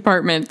in the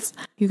apartments.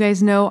 You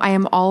guys know I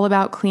am all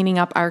about cleaning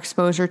up our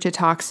exposure to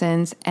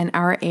toxins, and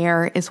our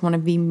air is one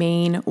of the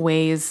main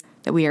ways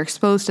that we are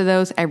exposed to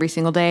those every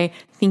single day.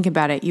 Think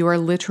about it. You are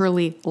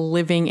literally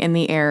living in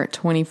the air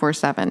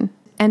 24/7.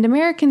 And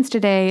Americans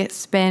today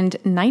spend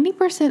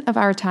 90% of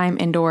our time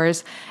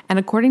indoors. And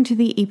according to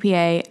the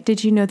EPA,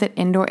 did you know that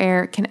indoor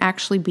air can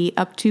actually be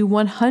up to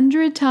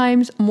 100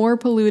 times more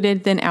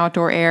polluted than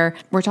outdoor air?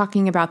 We're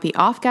talking about the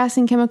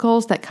off-gassing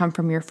chemicals that come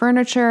from your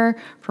furniture,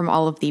 from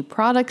all of the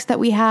products that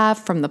we have,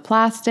 from the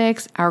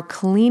plastics, our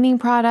cleaning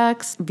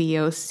products,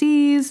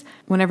 VOCs.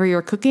 Whenever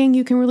you're cooking,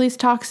 you can release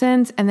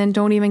toxins. And then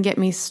don't even get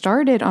me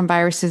started on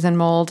viruses and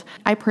mold.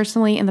 I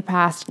personally, in the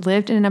past,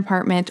 lived in an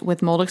apartment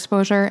with mold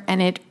exposure,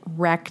 and it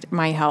wrecked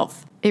my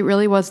health. It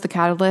really was the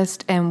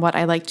catalyst and what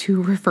I like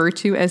to refer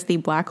to as the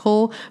black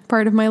hole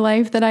part of my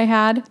life that I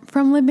had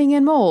from living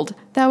in mold.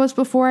 That was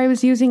before I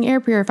was using air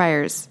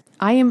purifiers.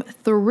 I am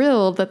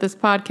thrilled that this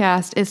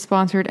podcast is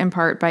sponsored in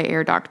part by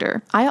Air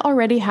Doctor. I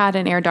already had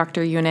an Air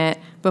Doctor unit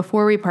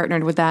before we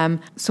partnered with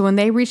them. So when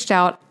they reached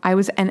out, I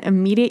was an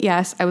immediate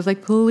yes. I was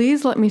like,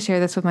 please let me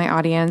share this with my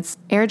audience.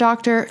 Air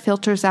Doctor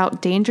filters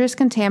out dangerous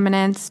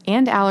contaminants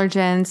and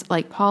allergens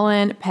like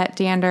pollen, pet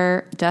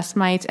dander, dust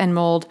mites, and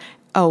mold.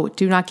 Oh,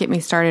 do not get me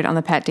started on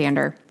the pet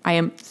dander. I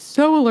am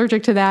so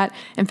allergic to that.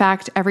 In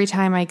fact, every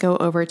time I go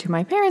over to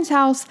my parents'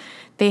 house,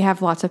 they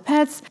have lots of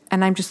pets,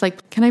 and I'm just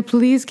like, can I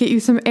please get you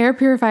some air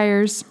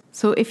purifiers?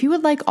 So if you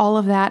would like all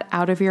of that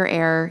out of your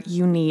air,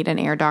 you need an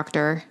Air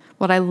Doctor.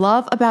 What I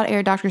love about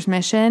Air Doctor's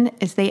mission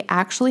is they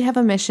actually have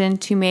a mission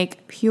to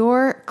make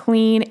pure,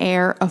 clean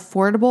air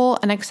affordable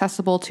and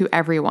accessible to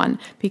everyone.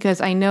 Because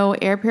I know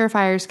air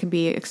purifiers can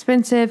be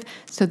expensive,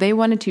 so they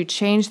wanted to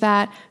change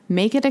that,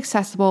 make it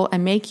accessible,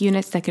 and make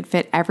units that could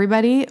fit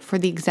everybody for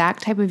the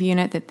exact type of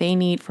unit that they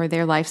need for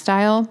their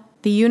lifestyle.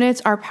 The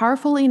units are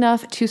powerful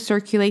enough to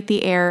circulate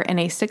the air in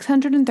a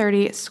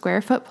 630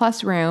 square foot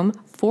plus room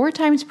 4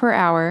 times per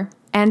hour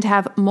and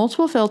have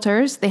multiple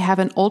filters. They have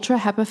an ultra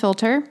HEPA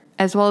filter,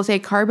 as well as a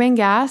carbon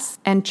gas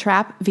and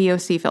trap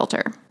VOC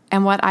filter.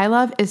 And what I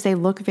love is they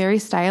look very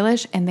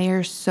stylish and they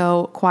are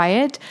so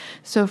quiet.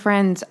 So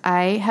friends,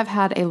 I have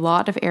had a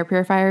lot of air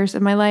purifiers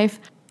in my life.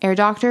 Air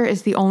Doctor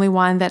is the only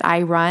one that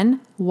I run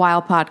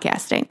while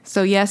podcasting.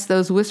 So yes,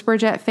 those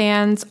WhisperJet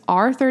fans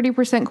are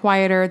 30%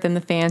 quieter than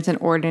the fans in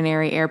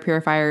ordinary air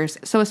purifiers.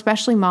 So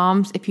especially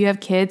moms, if you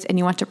have kids and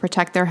you want to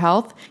protect their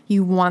health,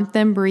 you want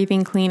them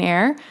breathing clean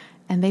air,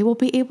 and they will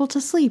be able to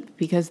sleep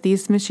because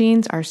these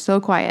machines are so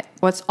quiet.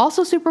 What's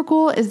also super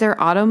cool is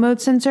their auto mode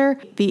sensor.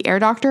 The Air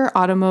Doctor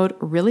auto mode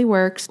really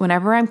works.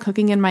 Whenever I'm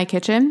cooking in my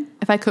kitchen,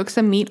 if I cook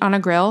some meat on a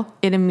grill,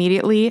 it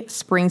immediately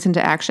springs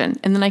into action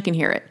and then I can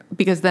hear it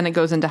because then it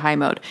goes into high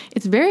mode.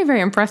 It's very,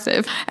 very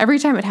impressive. Every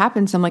time it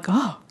happens, I'm like,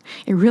 oh,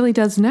 it really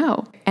does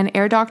know. And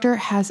Air Doctor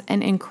has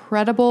an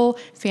incredible,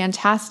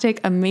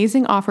 fantastic,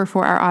 amazing offer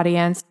for our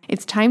audience.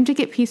 It's time to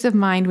get peace of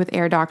mind with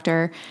Air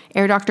Doctor.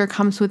 Air Doctor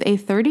comes with a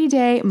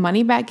 30-day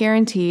money-back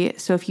guarantee.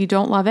 So if you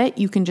don't love it,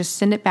 you can just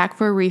send it back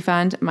for a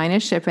refund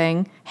minus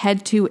shipping.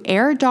 Head to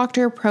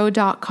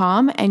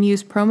airdoctorpro.com and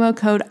use promo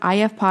code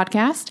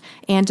IFPodcast.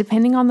 And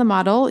depending on the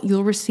model,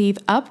 you'll receive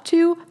up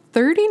to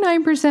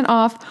 39%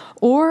 off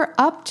or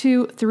up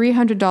to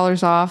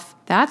 $300 off.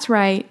 That's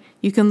right.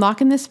 You can lock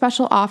in this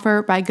special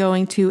offer by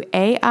going to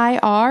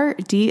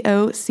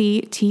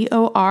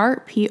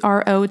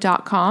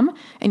airdoctorpro.com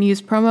and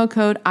use promo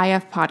code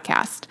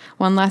IFPodcast.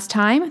 One last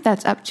time,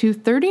 that's up to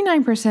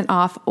 39%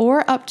 off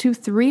or up to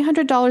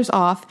 $300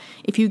 off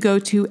if you go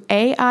to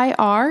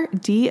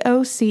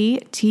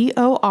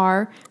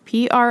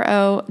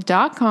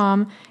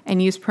airdoctorpro.com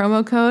and use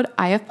promo code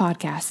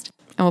IFPodcast.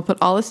 And we'll put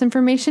all this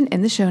information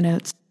in the show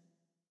notes.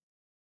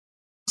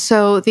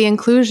 So the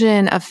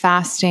inclusion of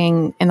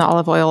fasting in the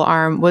olive oil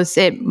arm, was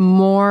it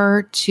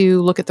more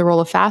to look at the role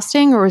of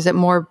fasting, or was it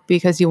more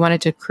because you wanted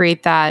to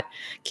create that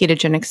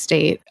ketogenic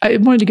state? I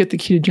wanted to get the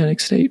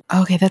ketogenic state.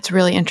 Okay, that's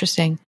really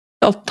interesting.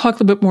 I'll talk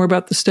a little bit more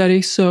about the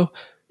study. So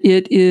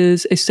it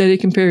is a study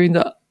comparing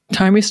the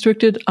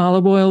time-restricted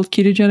olive oil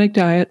ketogenic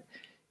diet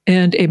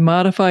and a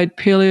modified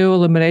paleo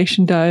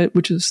elimination diet,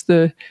 which is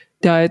the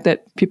diet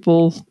that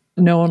people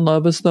know and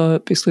love as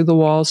basically the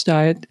Wahls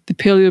diet, the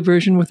paleo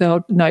version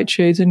without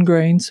nightshades and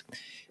grains,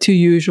 to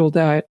usual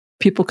diet.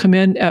 People come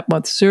in at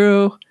month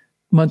 0,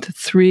 month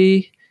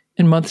 3,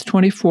 and month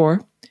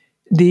 24.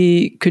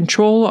 The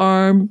control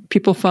arm,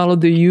 people follow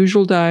the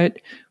usual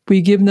diet.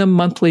 We give them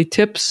monthly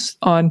tips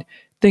on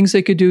things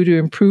they could do to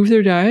improve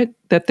their diet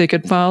that they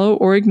could follow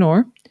or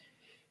ignore.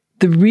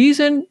 The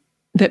reason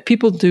that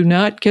people do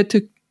not get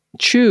to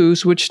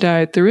choose which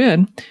diet they're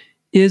in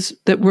is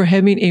that we're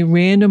having a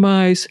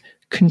randomized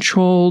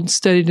controlled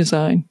study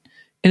design.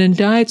 And in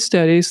diet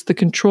studies, the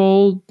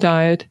controlled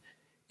diet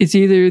is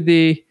either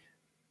the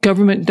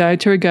government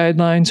dietary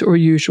guidelines or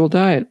usual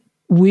diet.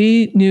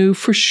 We knew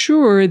for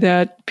sure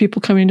that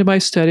people coming into my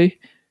study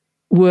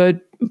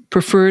would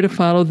prefer to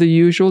follow the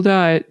usual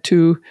diet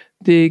to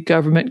the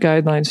government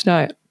guidelines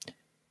diet.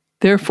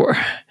 Therefore,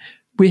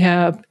 we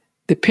have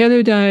the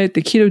paleo diet,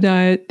 the keto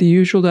diet, the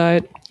usual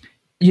diet.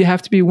 You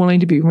have to be willing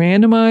to be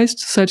randomized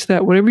such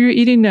that whatever you're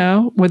eating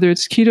now, whether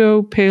it's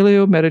keto,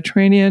 paleo,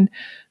 Mediterranean,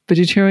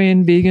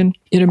 vegetarian, vegan,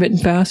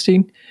 intermittent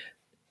fasting,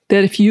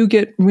 that if you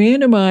get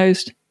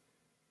randomized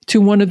to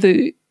one of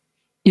the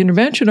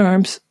intervention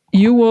arms,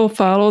 you will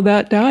follow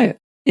that diet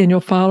and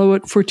you'll follow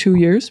it for 2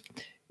 years.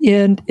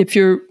 And if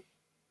you're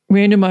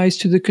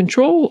randomized to the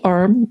control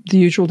arm, the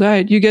usual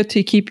diet, you get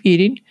to keep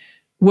eating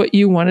what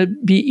you want to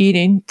be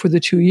eating for the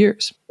 2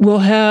 years. We'll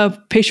have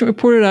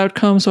patient-reported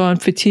outcomes on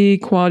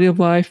fatigue, quality of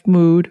life,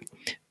 mood.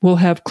 We'll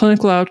have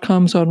clinical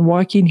outcomes on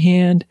walking,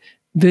 hand,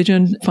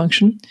 vision,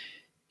 function.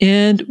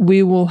 And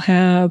we will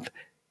have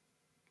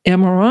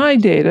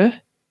MRI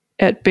data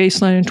at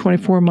baseline in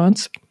 24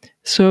 months.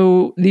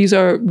 So these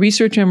are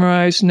research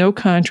MRIs, no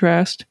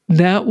contrast.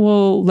 That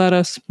will let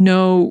us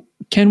know,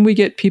 can we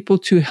get people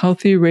to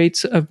healthy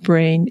rates of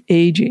brain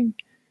aging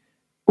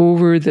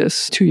over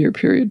this 2-year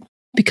period?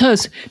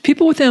 Because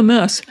people with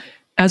MS,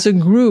 as a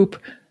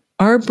group,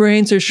 our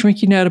brains are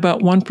shrinking at about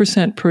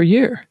 1% per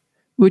year,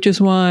 which is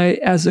why,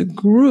 as a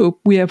group,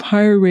 we have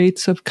higher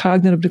rates of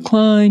cognitive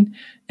decline,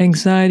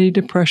 anxiety,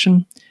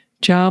 depression,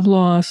 job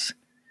loss,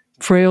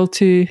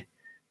 frailty,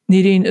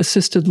 needing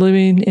assisted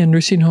living and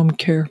nursing home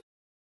care.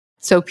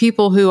 So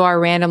people who are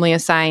randomly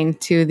assigned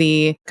to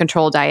the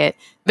control diet,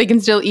 they can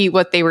still eat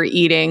what they were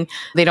eating.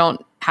 They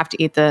don't have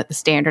to eat the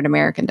standard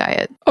American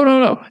diet. Oh,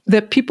 no.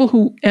 That people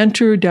who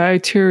enter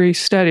dietary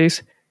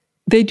studies,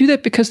 they do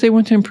that because they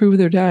want to improve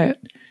their diet.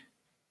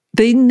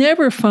 They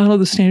never follow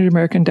the standard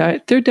American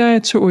diet. Their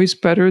diets are always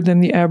better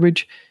than the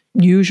average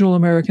usual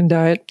American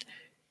diet.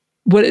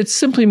 What it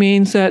simply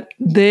means that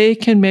they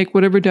can make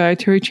whatever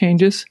dietary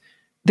changes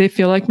they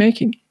feel like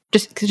making.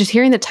 Just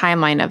hearing the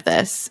timeline of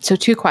this. So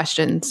 2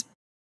 questions.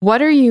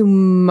 What are you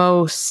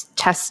most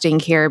testing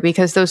here?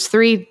 Because those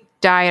 3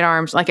 diet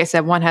arms? Like I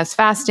said, one has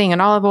fasting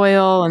and olive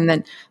oil, and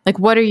then like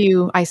what are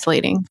you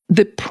isolating?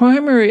 The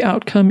primary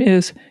outcome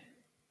is,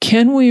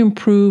 can we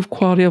improve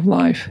quality of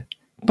life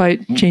by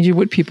changing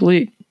what people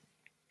eat?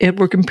 And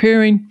we're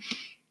comparing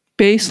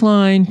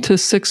baseline to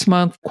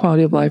 6-month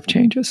quality of life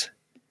changes.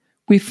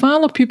 We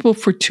follow people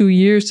for 2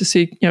 years to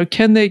see,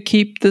 can they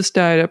keep this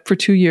diet up for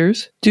 2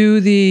 years? Do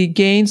the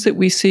gains that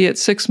we see at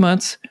 6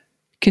 months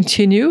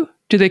continue?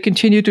 Do they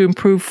continue to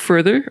improve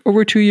further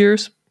over 2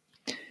 years?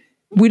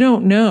 We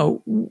don't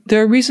know.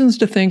 There are reasons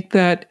to think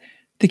that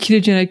the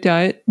ketogenic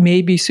diet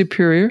may be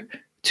superior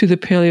to the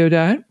paleo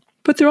diet,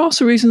 but there are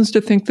also reasons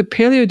to think the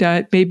paleo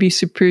diet may be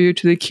superior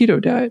to the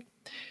keto diet.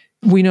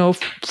 We know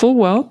full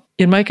well,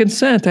 in my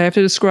consent, I have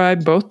to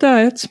describe both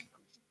diets,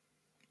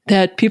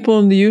 that people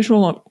in the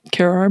usual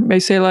care arm may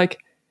say, like,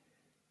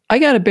 I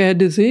got a bad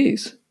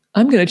disease.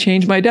 I'm going to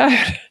change my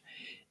diet.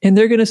 And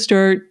they're going to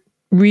start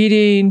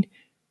reading,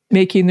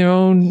 making their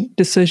own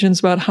decisions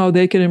about how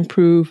they can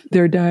improve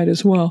their diet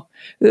as well.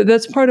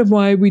 That's part of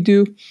why we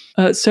do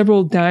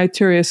several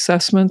dietary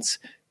assessments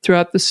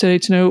throughout the study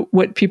to know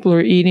what people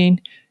are eating.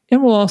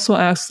 And we'll also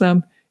ask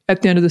them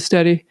at the end of the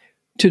study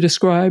to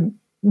describe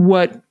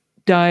what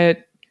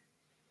diet,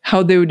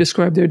 how they would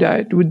describe their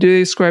diet. Do they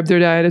describe their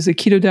diet as a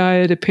keto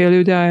diet, a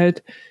paleo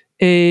diet,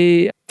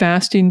 a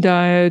fasting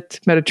diet,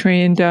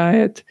 Mediterranean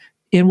diet?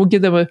 And we'll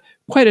give them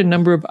quite a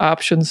number of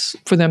options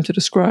for them to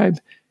describe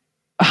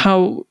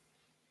how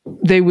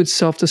they would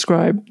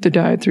self-describe the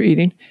diet they're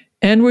eating.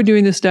 And we're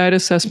doing this diet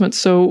assessment,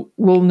 so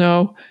we'll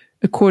know,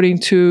 according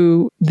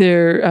to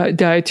their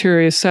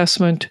dietary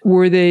assessment,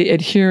 were they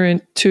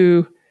adherent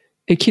to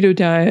a keto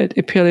diet,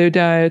 a paleo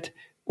diet,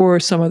 or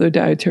some other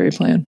dietary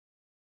plan.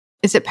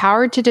 Is it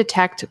powered to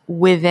detect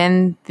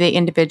within the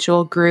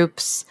individual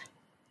groups?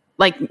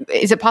 Like,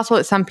 is it possible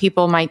that some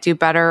people might do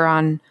better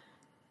on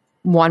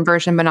one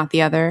version but not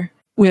the other?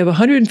 We have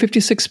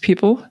 156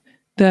 people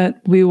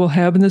that we will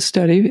have in the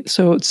study.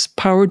 So it's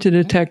powered to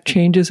detect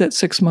changes at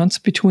 6 months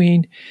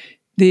between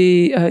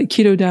the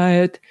keto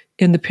diet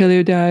and the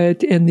paleo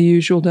diet and the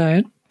usual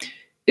diet.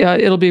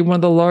 It'll be one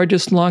of the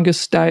largest,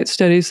 longest diet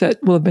studies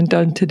that will have been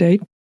done to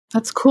date.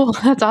 That's cool.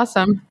 That's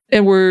awesome.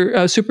 And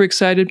we're super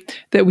excited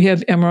that we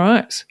have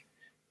MRIs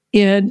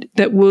and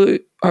that we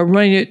are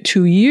running it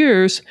 2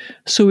 years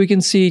so we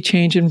can see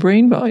change in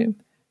brain volume.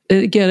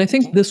 Again, I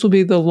think this will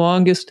be the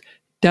longest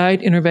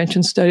diet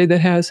intervention study that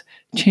has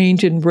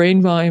change in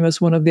brain volume as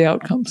one of the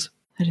outcomes.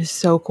 That is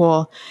so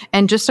cool.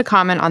 And just a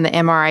comment on the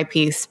MRI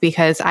piece,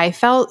 because I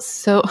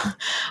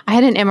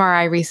had an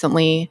MRI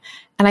recently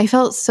and I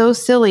felt so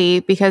silly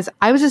because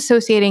I was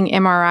associating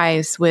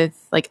MRIs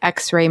with like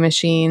X-ray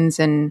machines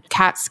and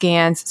CAT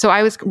scans. So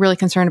I was really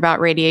concerned about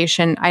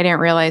radiation. I didn't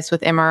realize with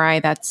MRI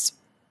that's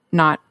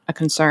not a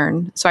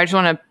concern. So I just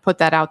want to put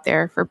that out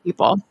there for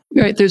people.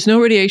 Right. There's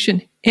no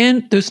radiation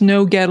and there's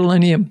no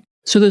gadolinium.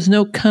 So there's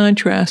no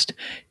contrast.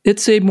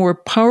 It's a more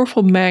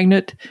powerful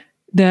magnet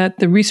that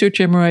the research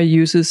MRI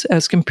uses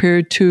as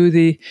compared to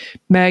the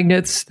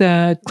magnets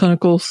that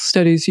clinical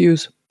studies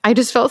use. I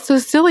just felt so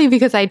silly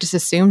because I just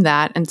assumed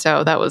that. And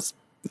so that was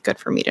good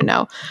for me to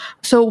know.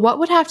 So what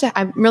would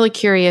I'm really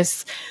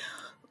curious,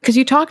 because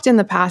you talked in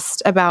the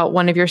past about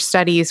one of your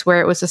studies where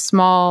it was a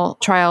small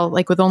trial,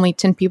 like with only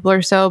 10 people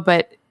or so,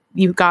 but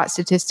you got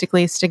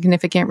statistically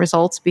significant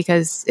results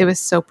because it was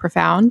so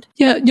profound.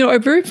 Yeah, our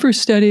very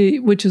first study,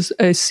 which is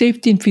a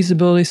safety and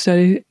feasibility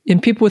study in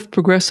people with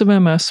progressive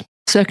MS,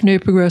 secondary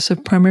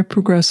progressive, primary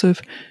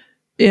progressive,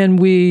 and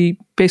we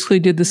basically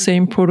did the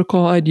same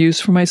protocol I'd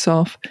used for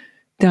myself: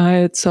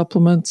 diet,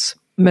 supplements,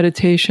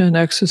 meditation,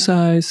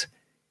 exercise,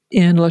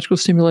 and electrical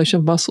stimulation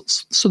of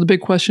muscles. So the big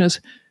question is,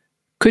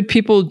 could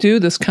people do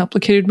this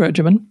complicated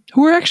regimen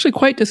who are actually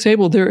quite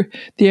disabled?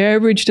 The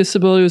average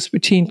disability was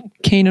between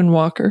cane and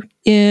walker.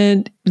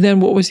 And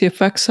then what was the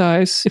effect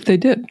size if they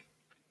did?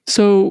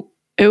 So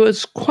it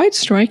was quite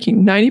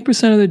striking.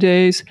 90% of the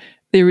days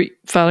they were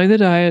following the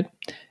diet.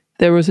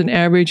 There was an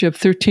average of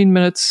 13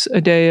 minutes a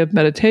day of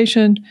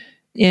meditation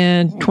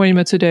and 20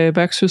 minutes a day of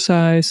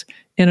exercise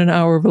and an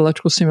hour of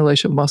electrical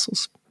stimulation of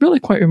muscles.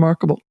 Really quite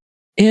remarkable.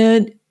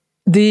 And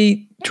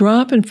the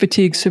drop in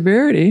fatigue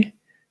severity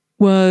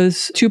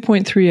was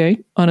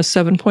 2.38 on a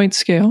 7-point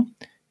scale.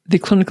 The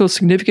clinical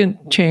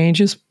significant change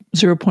is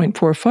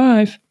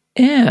 0.45,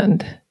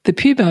 and the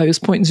p-value is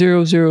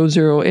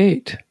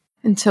 0.0008.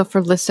 And so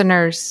for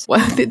listeners,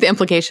 what the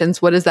implications,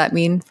 what does that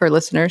mean for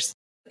listeners?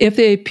 If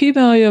a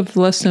p-value of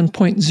less than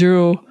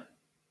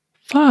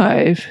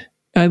 0.05,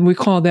 and we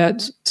call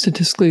that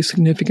statistically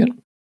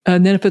significant.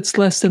 And then if it's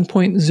less than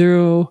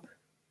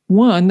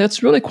 0.01,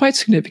 that's really quite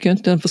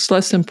significant. And if it's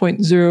less than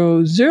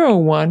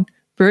 0.001,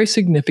 very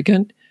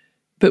significant.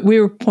 But we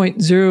were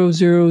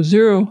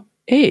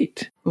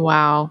 0.0008.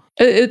 Wow.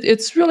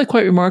 It's really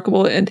quite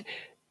remarkable. And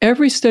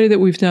every study that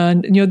we've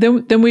done,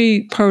 then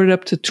we powered it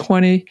up to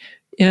 20,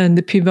 and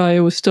the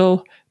p-value was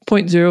still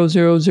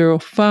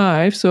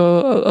 0.0005,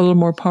 so a little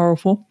more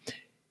powerful.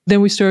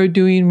 Then we started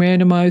doing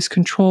randomized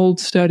controlled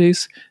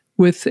studies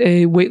with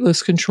a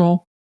waitlist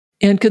control.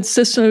 And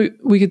consistently,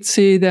 we could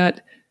see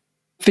that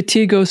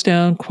fatigue goes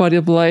down, quality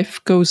of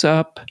life goes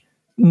up,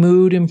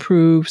 mood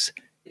improves,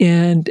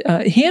 and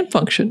hand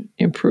function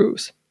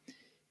improves.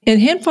 And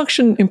hand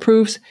function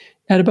improves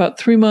at about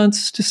 3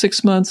 months to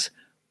 6 months.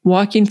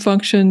 Walking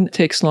function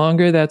takes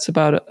longer. That's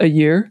about a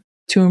year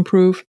to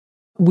improve.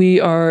 We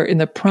are in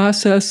the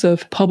process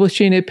of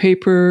publishing a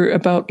paper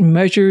about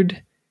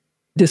measured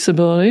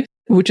disability,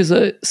 which is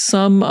a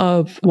sum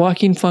of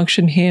walking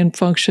function, hand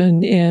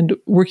function, and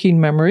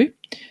working memory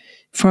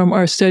from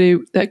our study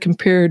that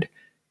compared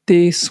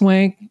the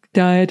Swank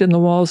diet and the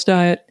Wahls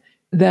diet.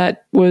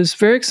 That was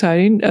very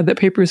exciting. That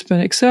paper has been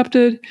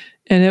accepted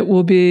and it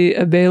will be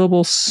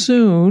available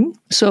soon.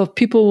 So if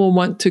people will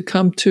want to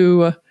come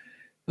to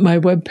my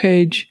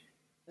webpage,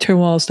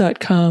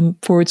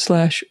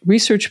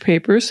 terwahls.com/research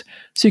papers,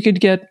 so you could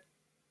get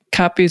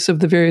copies of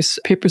the various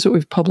papers that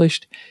we've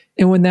published.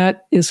 And when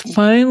that is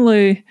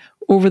finally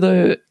over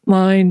the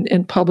line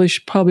and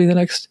published, probably the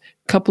next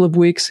couple of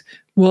weeks,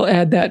 we'll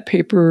add that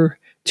paper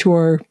to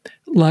our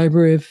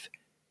library of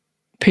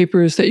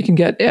papers that you can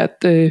get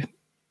at the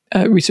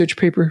research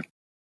paper.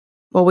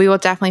 Well, we will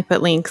definitely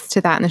put links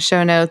to that in the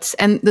show notes.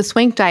 And the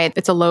Swank diet,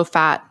 it's a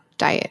low-fat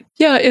diet.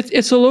 Yeah,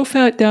 it's a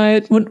low-fat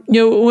diet.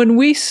 When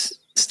we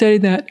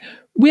studied that,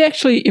 we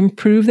actually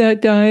improved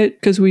that diet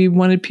because we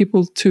wanted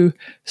people to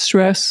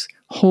stress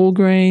whole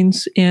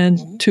grains and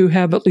to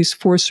have at least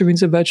 4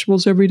 servings of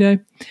vegetables every day.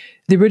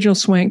 The original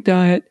Swank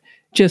diet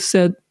just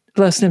said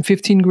less than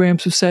 15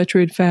 grams of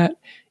saturated fat,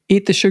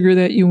 eat the sugar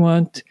that you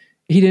want.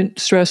 He didn't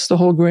stress the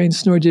whole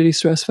grains, nor did he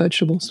stress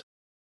vegetables.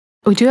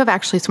 We do have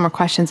actually some more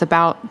questions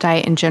about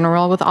diet in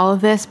general with all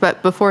of this.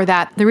 But before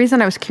that, the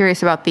reason I was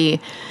curious about the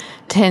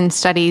 10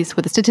 studies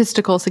with the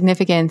statistical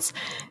significance,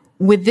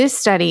 with this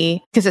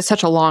study, because it's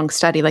such a long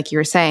study, like you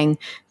were saying,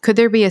 could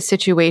there be a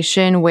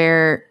situation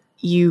where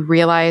you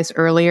realize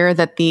earlier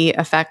that the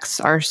effects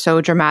are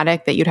so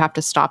dramatic that you'd have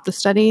to stop the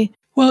study?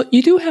 Well,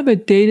 you do have a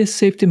data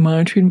safety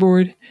monitoring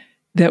board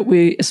that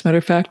we, as a matter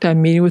of fact,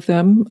 I'm meeting with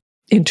them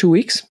in 2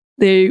 weeks.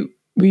 They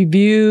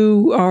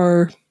review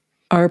our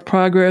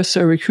progress,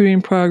 our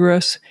recruiting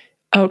progress,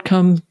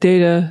 outcome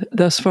data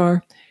thus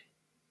far.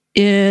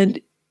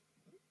 And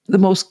the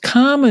most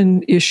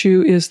common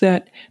issue is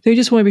that they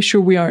just want to be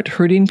sure we aren't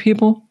hurting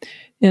people.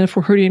 And if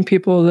we're hurting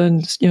people,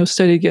 then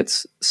study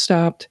gets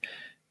stopped.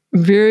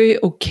 Very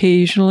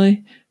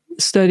occasionally,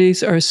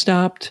 studies are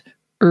stopped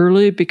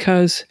early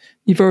because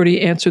you've already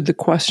answered the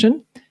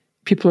question.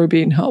 People are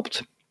being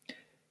helped.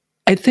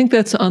 I think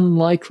that's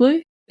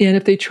unlikely. And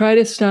if they try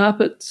to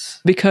stop it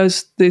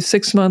because the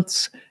 6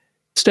 months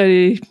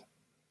study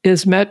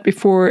is met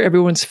before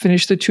everyone's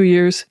finished the 2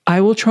 years,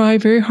 I will try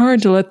very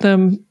hard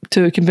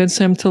to convince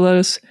them to let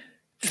us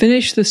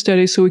finish the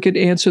study so we could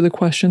answer the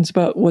questions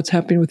about what's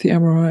happening with the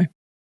MRI.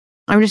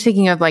 I'm just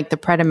thinking of like the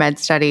Predimed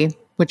study,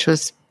 which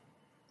was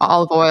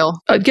olive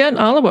oil. Again,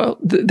 olive oil.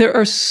 There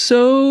are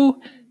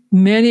so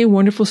many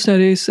wonderful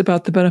studies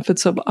about the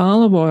benefits of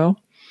olive oil.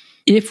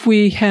 If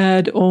we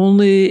had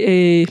only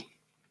a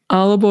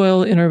olive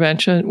oil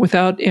intervention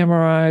without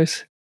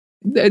MRIs,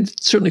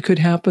 it certainly could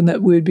happen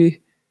that we'd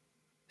be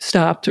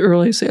stopped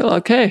early. Say,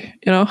 okay,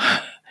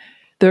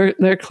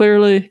 they're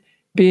clearly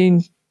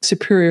being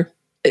superior,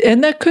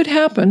 and that could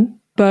happen.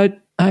 But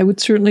I would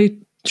certainly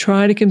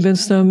try to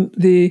convince them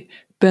the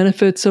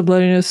benefits of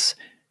letting us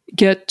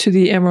get to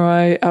the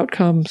MRI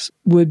outcomes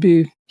would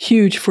be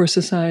huge for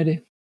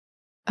society.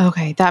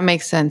 Okay, that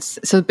makes sense.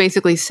 So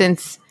basically,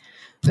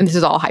 and this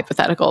is all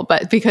hypothetical,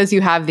 but because you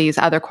have these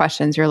other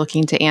questions you're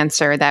looking to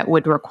answer that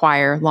would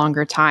require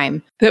longer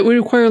time. That would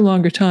require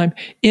longer time.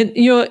 And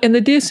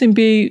the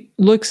DSMB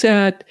looks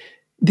at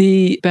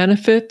the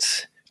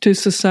benefits to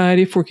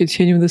society for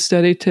continuing the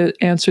study to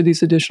answer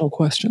these additional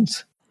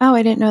questions. Oh,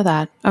 I didn't know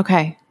that.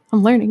 Okay.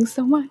 I'm learning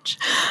so much.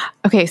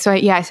 Okay, so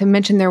I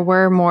mentioned there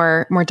were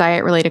more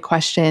diet-related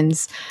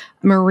questions.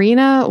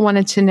 Marina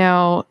wanted to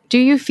know, do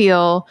you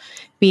feel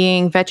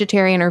being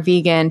vegetarian or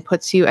vegan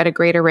puts you at a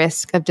greater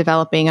risk of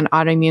developing an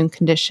autoimmune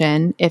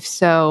condition? If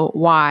so,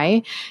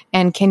 why?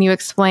 And can you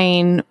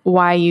explain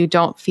why you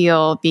don't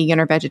feel vegan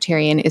or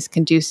vegetarian is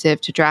conducive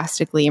to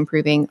drastically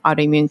improving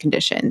autoimmune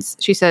conditions?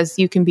 She says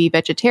you can be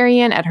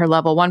vegetarian at her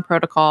level 1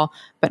 protocol,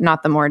 but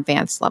not the more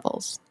advanced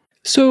levels.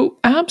 So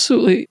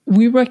absolutely,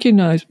 we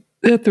recognize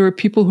that there are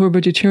people who are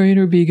vegetarian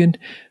or vegan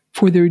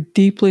for their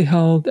deeply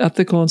held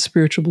ethical and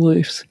spiritual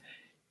beliefs.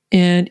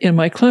 And in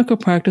my clinical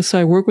practice,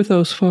 I work with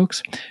those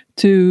folks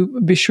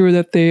to be sure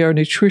that they are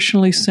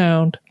nutritionally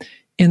sound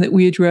and that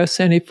we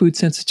address any food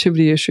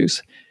sensitivity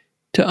issues.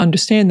 To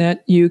understand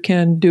that, you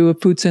can do a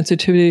food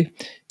sensitivity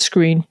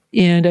screen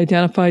and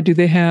identify, do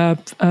they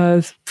have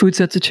food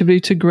sensitivity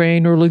to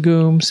grain or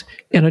legumes,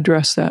 and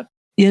address that.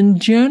 In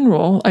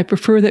general, I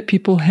prefer that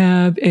people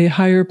have a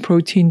higher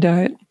protein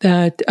diet,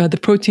 that the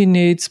protein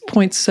needs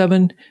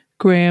 0.7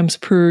 grams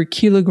per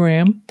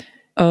kilogram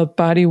of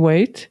body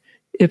weight.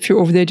 If you're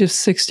over the age of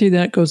 60,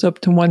 that goes up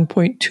to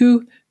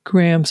 1.2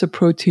 grams of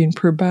protein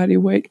per body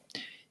weight.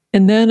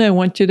 And then I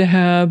want you to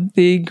have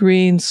the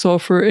green,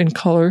 sulfur, and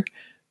color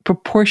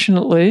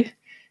proportionately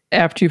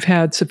after you've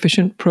had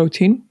sufficient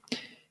protein.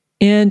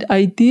 And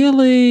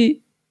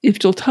ideally,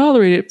 if you'll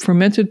tolerate it,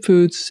 fermented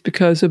foods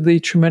because of the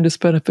tremendous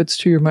benefits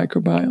to your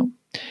microbiome.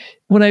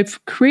 When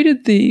I've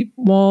created the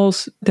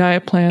Wahls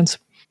diet plans,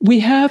 we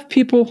have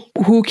people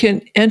who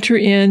can enter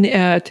in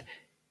at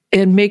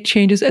and make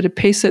changes at a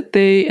pace that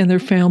they and their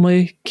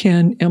family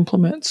can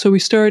implement. So we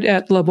start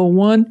at level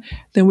 1,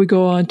 then we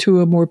go on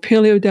to a more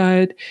paleo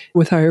diet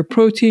with higher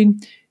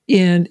protein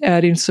and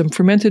adding some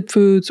fermented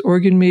foods,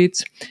 organ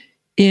meats.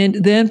 And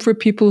then for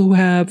people who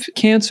have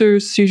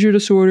cancers, seizure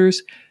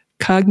disorders,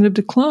 cognitive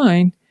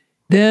decline,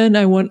 then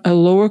I want a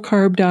lower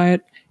carb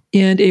diet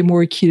and a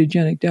more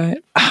ketogenic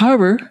diet.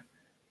 However,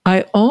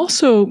 I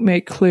also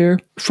make clear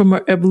from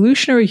our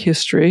evolutionary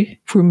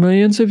history for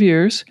millions of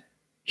years,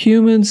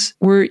 humans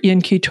were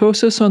in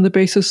ketosis on the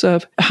basis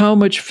of how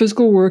much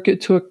physical work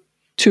it took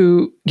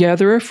to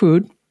gather our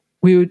food.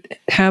 We would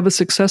have a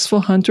successful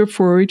hunt or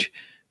forage.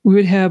 We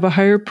would have a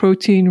higher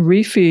protein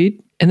refeed.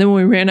 And then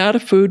when we ran out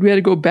of food, we had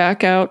to go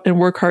back out and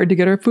work hard to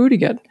get our food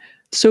again.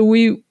 So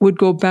we would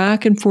go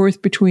back and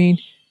forth between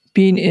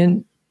being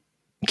in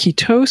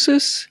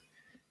ketosis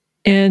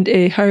and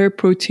a higher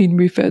protein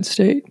refed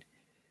state.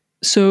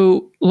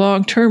 So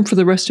long term for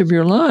the rest of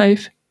your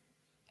life,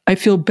 I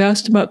feel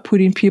best about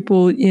putting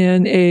people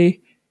in a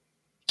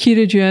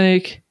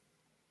ketogenic,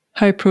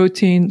 high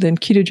protein, then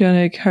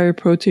ketogenic, higher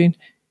protein,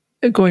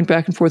 going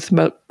back and forth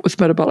with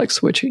metabolic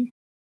switching.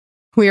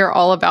 We are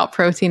all about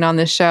protein on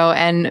this show.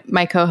 And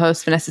my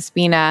co-host, Vanessa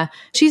Spina,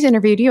 she's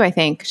interviewed you, I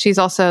think. She's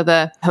also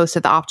the host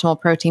of the Optimal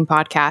Protein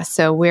podcast.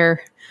 So we're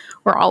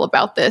all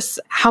about this.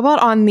 How about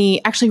on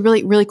the, actually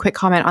really quick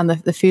comment on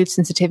the food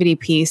sensitivity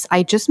piece.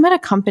 I just met a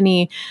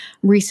company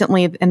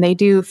recently and they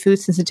do food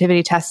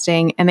sensitivity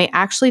testing and they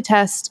actually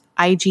test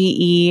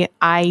IgE,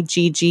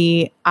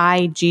 IgG,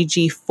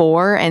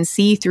 IgG4, and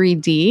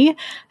C3D.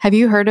 Have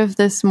you heard of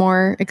this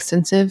more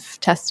extensive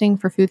testing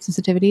for food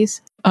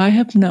sensitivities? I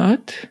have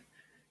not.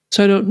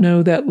 So I don't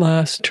know that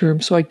last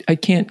term, so I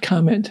can't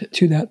comment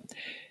to that.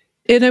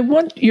 And I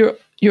want your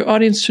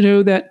audience to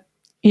know that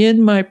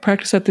in my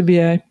practice at the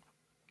VA,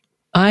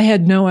 I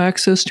had no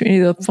access to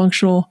any of the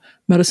functional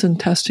medicine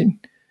testing.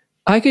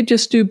 I could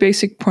just do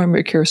basic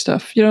primary care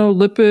stuff,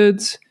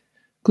 lipids,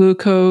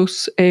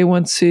 glucose,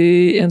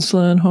 A1C,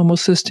 insulin,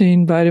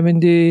 homocysteine, vitamin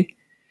D.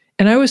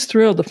 And I was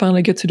thrilled to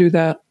finally get to do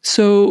that.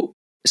 So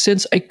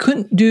since I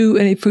couldn't do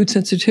any food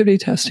sensitivity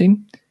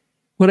testing,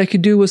 what I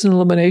could do was an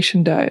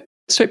elimination diet.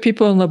 Start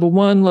people on level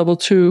 1, level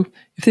 2.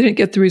 If they didn't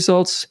get the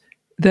results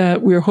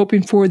that we were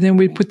hoping for, then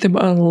we'd put them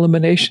on an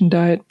elimination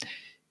diet.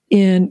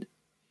 And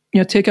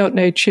take out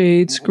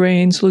nightshades,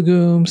 grains,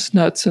 legumes,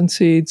 nuts, and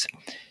seeds,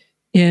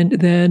 and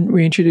then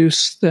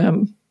reintroduce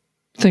them,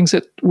 things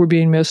that were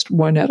being missed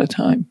one at a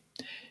time.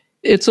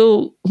 It's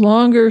a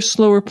longer,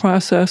 slower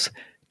process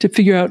to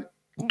figure out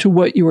to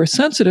what you are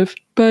sensitive,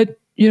 but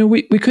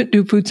we couldn't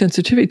do food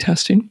sensitivity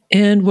testing.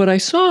 And what I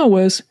saw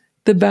was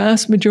the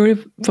vast majority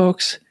of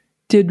folks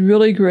did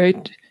really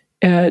great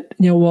at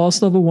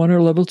Wahls level 1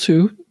 or level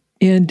 2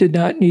 and did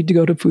not need to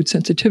go to food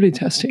sensitivity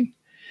testing.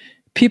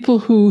 People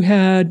who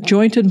had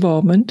joint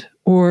involvement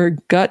or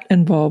gut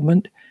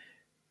involvement,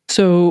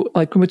 so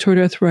like rheumatoid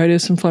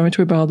arthritis,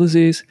 inflammatory bowel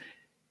disease,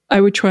 I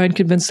would try and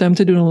convince them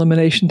to do an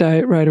elimination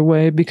diet right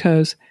away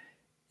because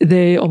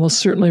they almost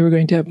certainly were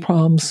going to have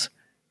problems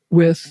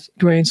with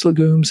grains,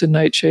 legumes, and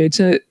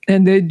nightshades.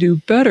 And they'd do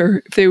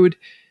better if they would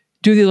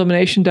do the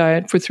elimination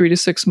diet for 3 to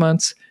 6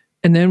 months,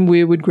 and then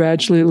we would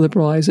gradually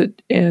liberalize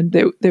it, and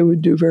they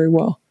would do very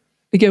well.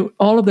 Again,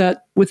 all of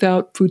that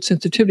without food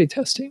sensitivity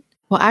testing.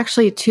 Well,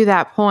 actually, to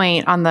that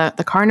point, on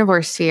the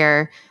carnivore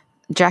sphere,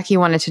 Jackie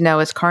wanted to know,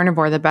 is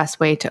carnivore the best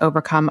way to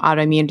overcome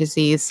autoimmune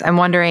disease? I'm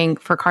wondering,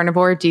 for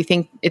carnivore, do you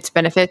think its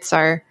benefits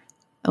are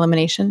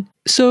elimination?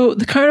 So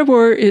the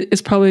carnivore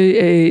is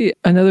probably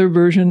another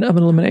version of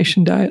an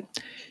elimination diet.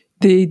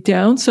 The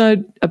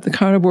downside of the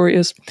carnivore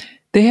is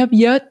they have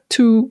yet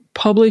to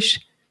publish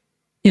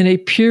in a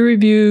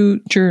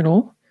peer-reviewed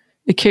journal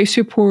a case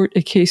report,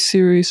 a case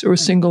series, or a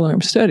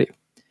single-arm study,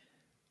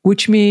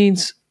 which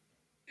means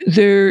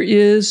there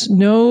is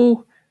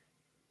no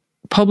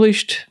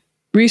published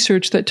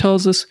research that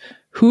tells us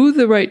who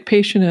the right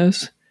patient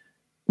is,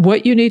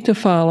 what you need to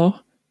follow,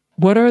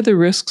 what are the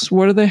risks,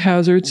 what are the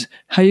hazards,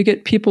 how you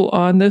get people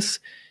on this.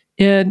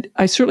 And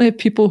I certainly have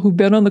people who've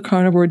been on the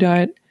carnivore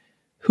diet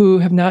who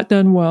have not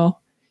done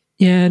well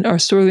and are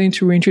struggling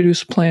to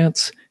reintroduce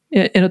plants.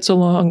 And it's a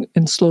long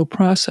and slow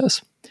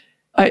process.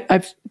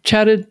 I've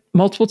chatted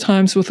multiple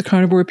times with the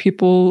carnivore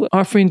people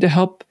offering to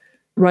help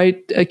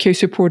write a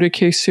case report, a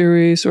case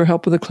series, or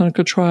help with a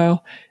clinical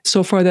trial.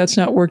 So far, that's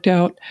not worked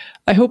out.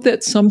 I hope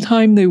that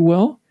sometime they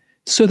will,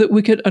 so that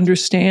we could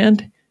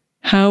understand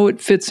how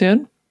it fits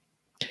in.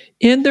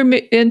 And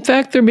in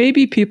fact, there may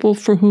be people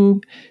for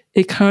whom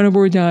a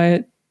carnivore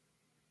diet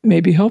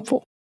may be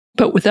helpful.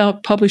 But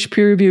without published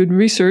peer-reviewed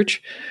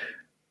research,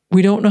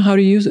 we don't know how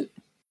to use it.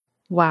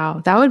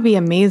 Wow, that would be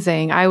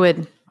amazing. I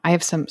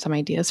have some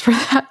ideas for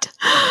that.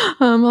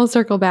 I'll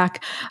circle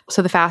back.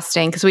 So the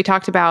fasting, because we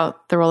talked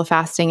about the role of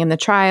fasting in the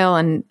trial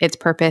and its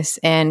purpose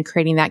in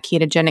creating that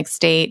ketogenic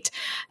state.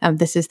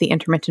 This is the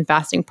Intermittent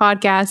Fasting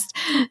Podcast.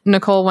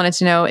 Nicole wanted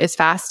to know, is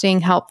fasting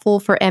helpful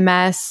for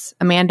MS?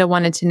 Amanda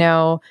wanted to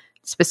know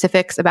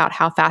specifics about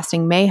how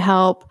fasting may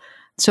help.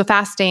 So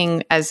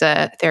fasting as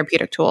a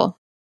therapeutic tool.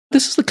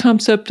 This is the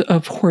concept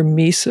of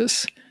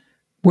hormesis,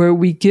 where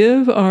we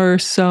give our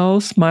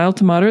cells mild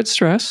to moderate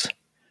stress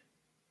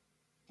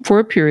for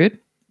a period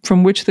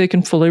from which they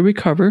can fully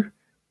recover,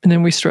 and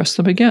then we stress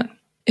them again.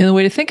 And the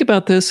way to think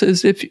about this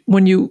is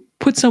when you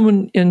put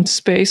someone in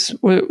space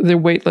where they're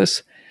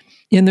weightless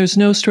and there's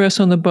no stress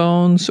on the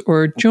bones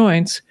or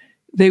joints,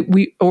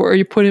 or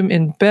you put them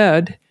in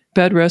bed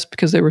rest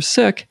because they were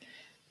sick,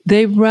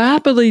 they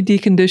rapidly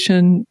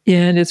decondition,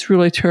 and it's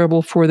really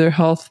terrible for their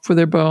health, for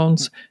their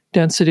bones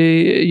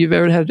density. You've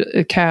ever had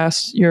a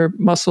cast, your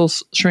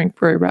muscles shrink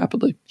very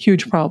rapidly.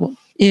 Huge problem.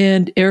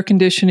 And air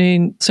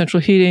conditioning,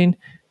 central heating,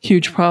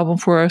 huge problem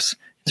for us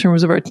in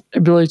terms of our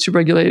ability to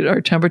regulate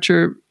our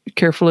temperature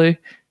carefully.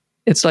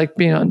 It's like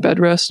being on bed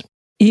rest.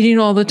 Eating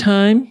all the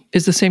time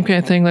is the same kind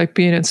of thing like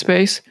being in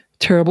space.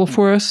 Terrible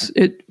for us.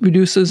 It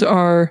reduces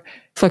our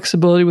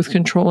flexibility with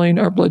controlling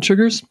our blood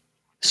sugars.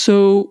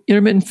 So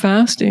intermittent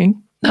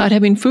fasting, not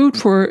having food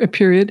for a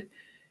period,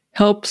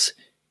 helps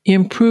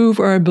improve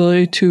our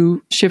ability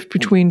to shift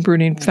between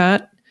burning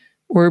fat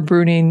or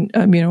burning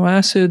amino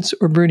acids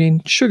or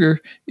burning sugar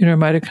in our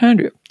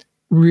mitochondria.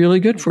 Really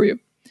good for you.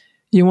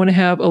 You want to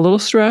have a little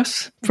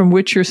stress from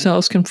which your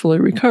cells can fully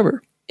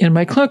recover. In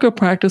my clinical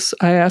practice,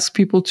 I ask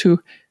people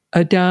to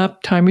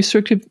adopt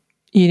time-restricted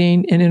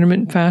eating and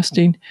intermittent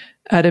fasting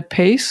at a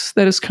pace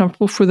that is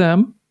comfortable for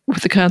them,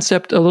 with the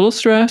concept a little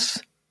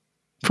stress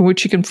from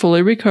which you can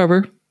fully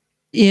recover.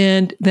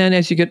 And then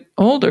as you get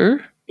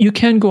older, you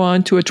can go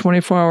on to a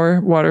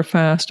 24-hour water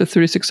fast, a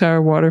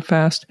 36-hour water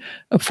fast,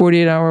 a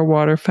 48-hour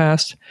water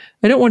fast.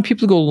 I don't want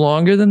people to go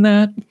longer than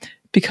that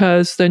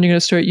because then you're going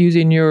to start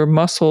using your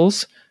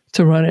muscles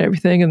to run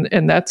everything,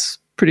 and that's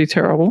pretty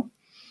terrible.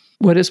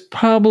 What is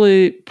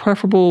probably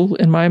preferable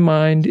in my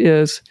mind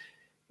is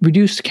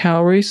reduced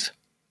calories,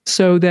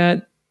 so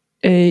that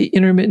a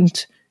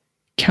intermittent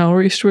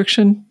calorie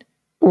restriction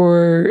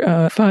or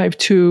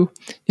 5-2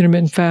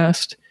 intermittent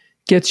fast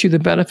gets you the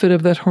benefit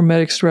of that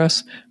hormetic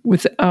stress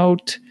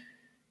without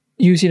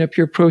using up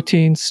your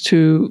proteins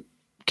to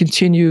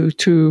continue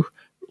to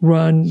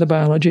run the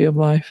biology of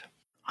life.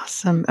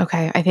 Awesome.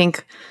 Okay. I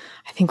think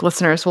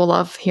listeners will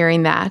love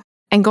hearing that.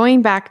 And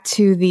going back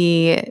to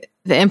the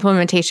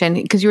implementation,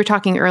 because you were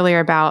talking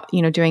earlier about,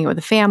 doing it with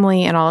a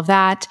family and all of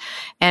that.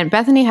 And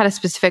Bethany had a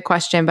specific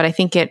question, but I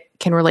think it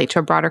can relate to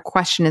a broader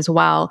question as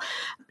well.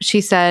 She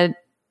said,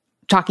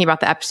 talking about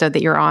the episode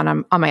that you're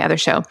on my other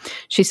show,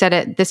 she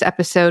said, this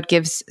episode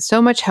gives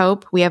so much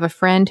hope. We have a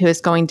friend who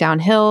is going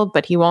downhill,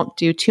 but he won't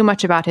do too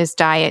much about his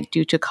diet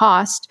due to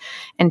cost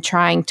and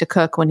trying to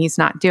cook when he's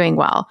not doing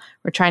well.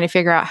 We're trying to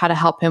figure out how to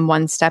help him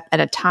one step at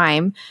a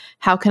time.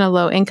 How can a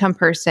low-income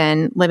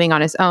person living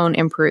on his own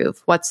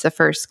improve? What's the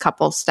first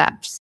couple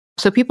steps?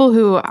 So people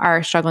who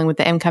are struggling with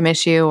the income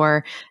issue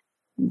or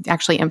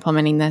actually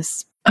implementing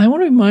this. I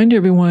want to remind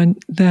everyone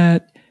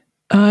that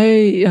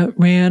I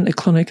ran a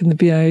clinic in the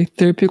VA,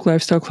 Therapeutic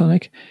Lifestyle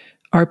Clinic.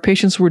 Our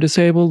patients were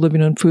disabled,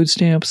 living on food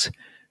stamps.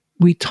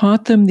 We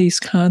taught them these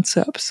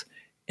concepts,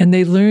 and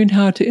they learned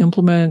how to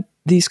implement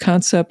these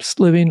concepts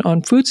living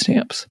on food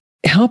stamps,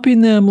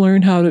 helping them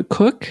learn how to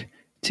cook,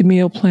 to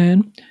meal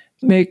plan,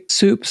 make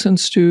soups and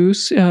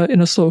stews in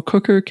a slow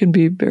cooker can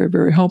be very,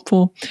 very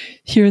helpful.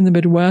 Here in the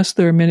Midwest,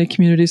 there are many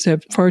communities that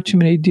have far too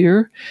many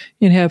deer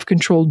and have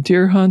controlled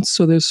deer hunts,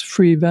 so there's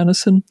free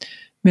venison.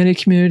 Many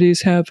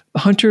communities have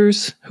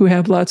hunters who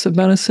have lots of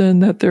venison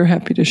that they're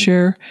happy to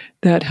share.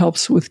 That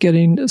helps with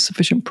getting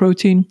sufficient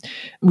protein.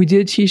 We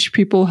did teach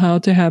people how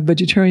to have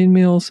vegetarian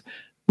meals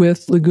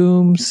with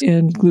legumes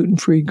and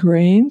gluten-free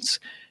grains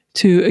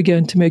to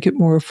make it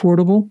more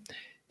affordable.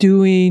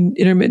 Doing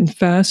intermittent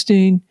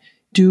fasting,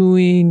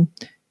 doing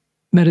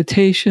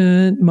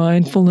meditation,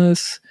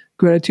 mindfulness,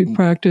 gratitude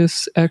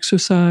practice,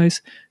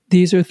 exercise.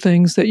 These are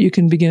things that you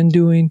can begin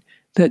doing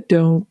that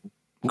don't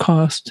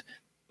cost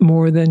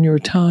more than your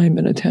time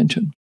and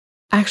attention.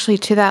 Actually,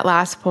 to that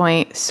last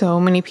point, so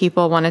many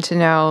people wanted to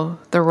know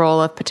the role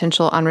of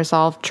potential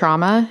unresolved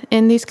trauma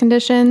in these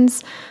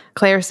conditions.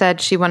 Claire said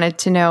she wanted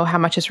to know how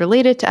much is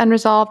related to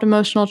unresolved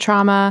emotional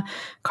trauma.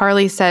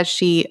 Carly says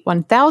she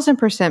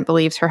 1000%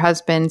 believes her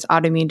husband's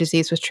autoimmune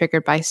disease was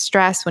triggered by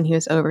stress when he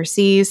was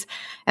overseas.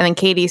 And then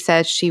Katie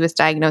says she was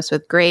diagnosed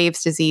with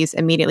Graves' disease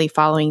immediately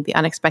following the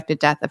unexpected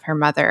death of her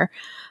mother.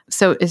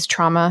 So is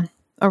trauma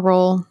a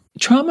role?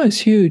 Trauma is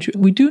huge.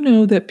 We do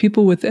know that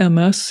people with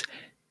MS,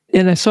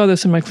 and I saw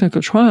this in my clinical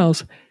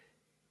trials,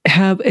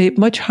 have a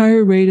much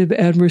higher rate of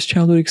adverse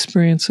childhood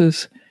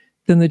experiences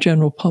than the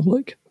general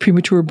public.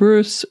 Premature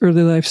births,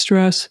 early life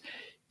stress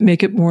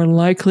make it more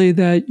likely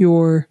that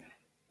your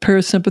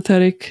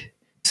parasympathetic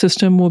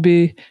system will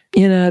be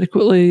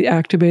inadequately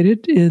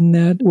activated, in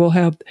that we'll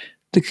have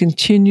the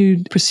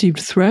continued perceived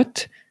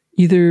threat,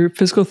 either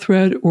physical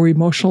threat or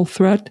emotional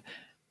threat,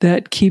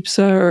 that keeps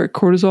our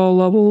cortisol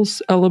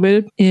levels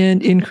elevated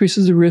and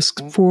increases the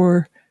risk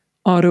for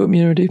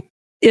autoimmunity.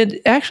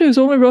 It actually was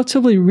only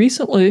relatively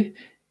recently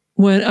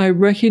when I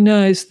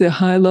recognized the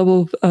high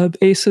level of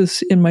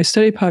ACEs in my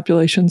study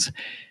populations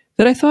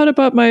that I thought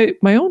about my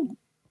own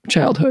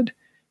childhood.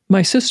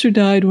 My sister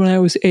died when I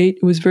was 8.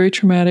 It was very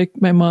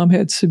traumatic. My mom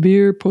had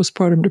severe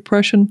postpartum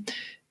depression.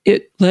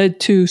 It led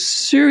to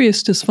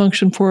serious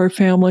dysfunction for our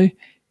family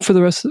for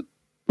the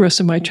rest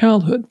of my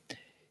childhood.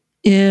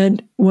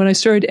 And when I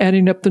started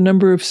adding up the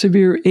number of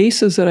severe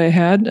ACEs that I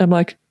had, I'm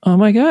like, oh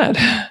my God,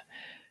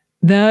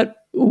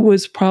 that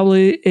was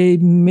probably a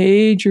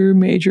major,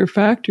 major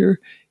factor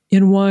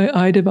in why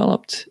I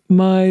developed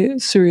my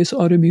serious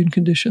autoimmune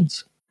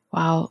conditions.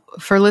 Wow.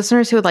 For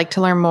listeners who would like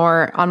to learn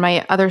more, on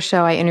my other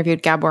show, I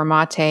interviewed Gabor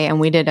Mate, and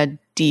we did a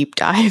deep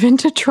dive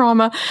into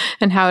trauma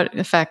and how it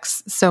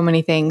affects so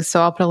many things.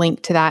 So I'll put a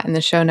link to that in the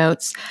show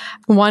notes.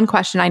 One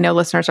question I know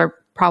listeners are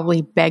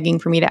probably begging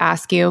for me to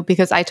ask you,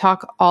 because I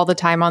talk all the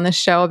time on this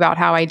show about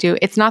how I do,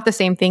 it's not the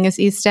same thing as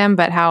eStim,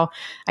 but how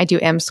I do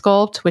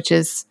M-Sculpt, which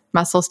is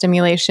muscle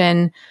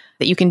stimulation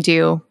that you can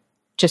do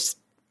just,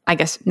 I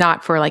guess,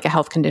 not for like a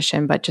health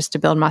condition, but just to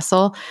build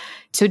muscle.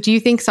 So do you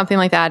think something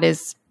like that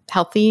is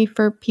healthy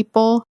for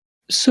people?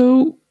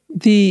 So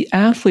the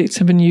athletes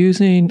have been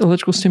using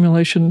electrical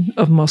stimulation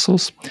of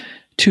muscles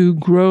to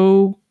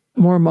grow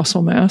more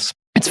muscle mass.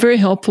 It's very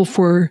helpful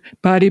for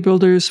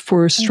bodybuilders,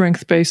 for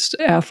strength-based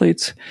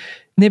athletes.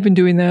 And they've been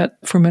doing that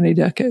for many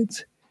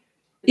decades.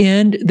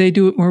 And they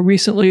do it more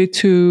recently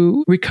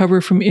to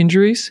recover from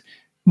injuries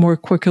more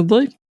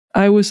quickly.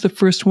 I was the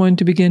first one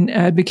to begin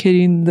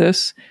advocating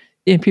this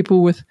in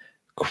people with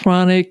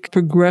chronic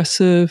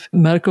progressive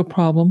medical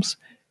problems.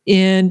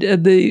 And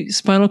the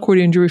spinal cord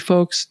injury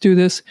folks do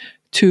this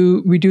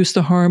to reduce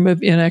the harm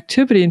of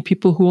inactivity in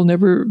people who will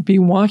never be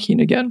walking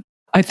again.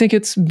 I think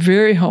it's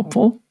very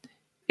helpful.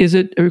 Is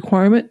it a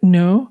requirement?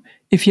 No.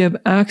 If you have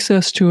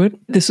access to it,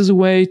 this is a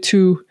way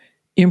to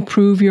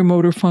improve your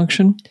motor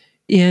function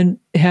and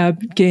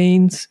have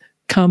gains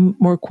come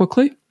more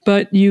quickly.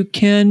 But you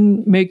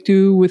can make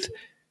do with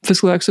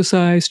physical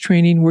exercise,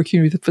 training,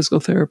 working with a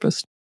physical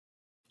therapist.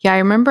 Yeah, I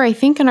remember, I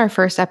think in our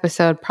first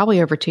episode, probably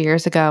over 2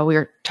 years ago, we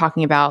were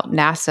talking about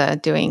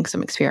NASA doing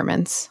some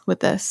experiments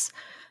with this,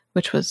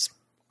 which was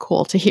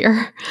cool to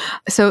hear.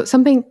 So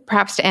something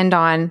perhaps to end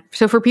on.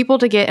 So for people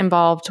to get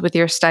involved with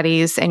your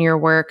studies and your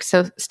work.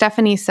 So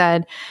Stephanie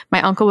said,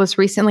 my uncle was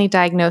recently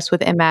diagnosed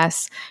with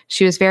MS.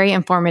 She was very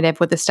informative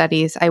with the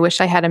studies. I wish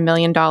I had $1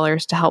 million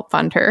to help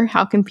fund her.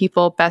 How can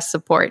people best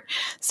support?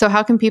 So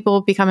how can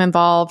people become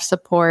involved,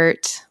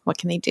 support? What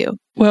can they do?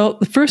 Well,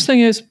 the first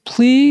thing is,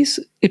 please,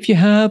 if you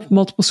have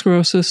multiple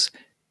sclerosis,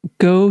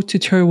 go to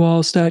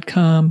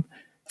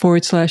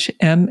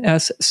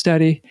terrywahls.com/MS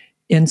study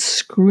and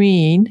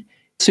screen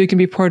so you can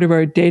be part of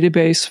our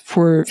database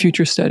for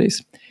future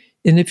studies.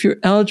 And if you're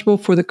eligible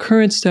for the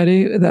current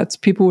study, that's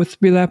people with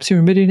relapsing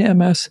remitting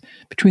MS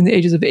between the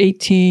ages of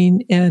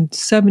 18 and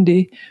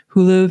 70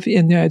 who live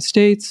in the United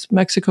States,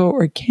 Mexico,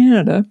 or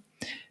Canada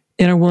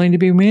and are willing to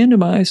be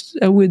randomized,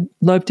 I would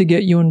love to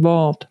get you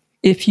involved.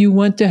 If you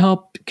want to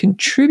help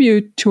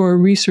contribute to our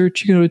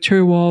research, you can go to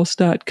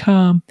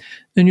terrywahls.com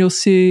and you'll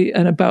see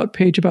an about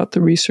page about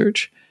the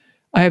research.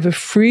 I have a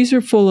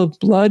freezer full of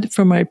blood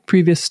from my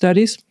previous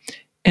studies,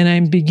 and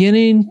I'm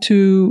beginning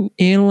to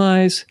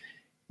analyze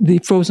the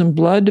frozen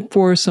blood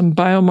for some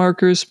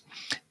biomarkers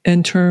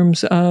in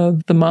terms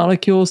of the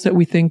molecules that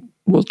we think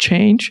will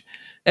change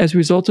as a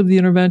result of the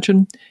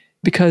intervention,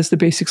 because the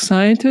basic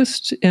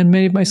scientists and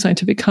many of my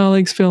scientific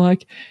colleagues feel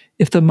like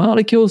if the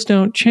molecules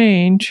don't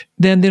change,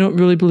 then they don't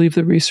really believe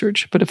the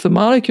research. But if the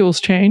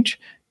molecules change,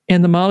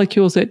 and the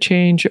molecules that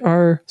change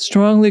are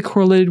strongly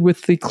correlated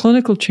with the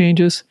clinical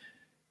changes,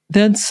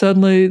 then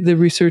suddenly the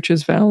research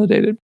is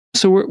validated.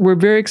 So we're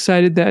very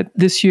excited that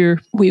this year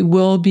we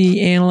will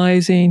be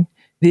analyzing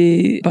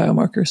the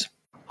biomarkers.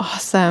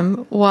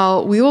 Awesome.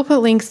 Well, we will put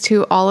links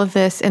to all of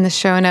this in the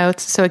show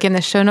notes. So again,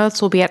 the show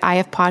notes will be at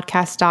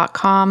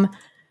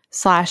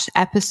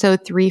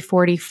ifpodcast.com/episode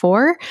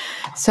 344.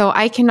 So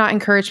I cannot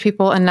encourage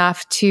people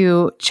enough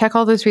to check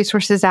all those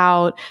resources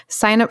out,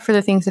 sign up for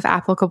the things if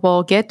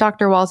applicable, get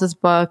Dr. Wahls'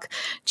 book,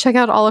 check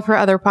out all of her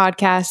other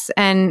podcasts.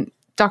 And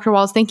Dr.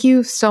 Wahls, thank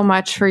you so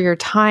much for your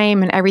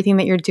time and everything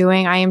that you're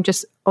doing. I am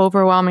just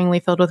overwhelmingly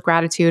filled with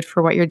gratitude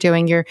for what you're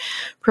doing. You're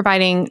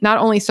providing not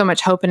only so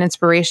much hope and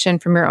inspiration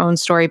from your own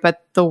story,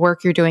 but the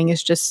work you're doing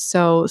is just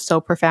so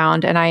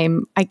profound. And I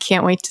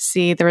can't wait to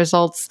see the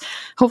results.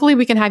 Hopefully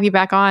we can have you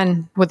back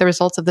on with the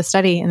results of the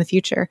study in the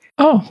future.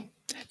 Oh,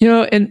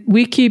 and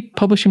we keep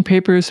publishing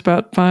papers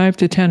about 5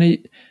 to 10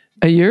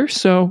 a year.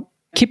 So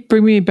keep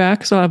bringing me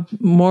back so I'll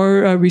have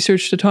more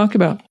research to talk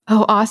about.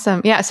 Oh,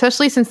 awesome. Yeah,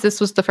 especially since this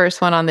was the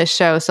first one on this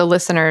show. So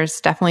listeners,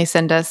 definitely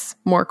send us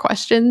more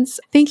questions.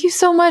 Thank you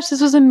so much.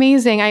 This was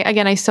amazing.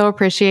 I so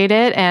appreciate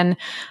it. And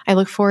I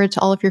look forward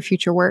to all of your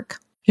future work.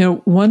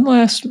 One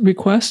last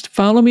request.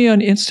 Follow me on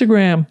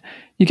Instagram.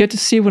 You get to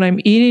see what I'm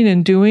eating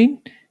and doing.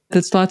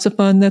 That's lots of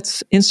fun.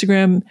 That's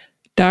Instagram,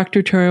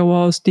 Dr. Terry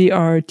Wahls,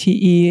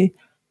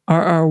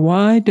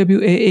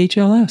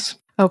 RRYWAHLS.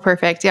 Oh,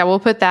 perfect. Yeah, we'll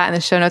put that in the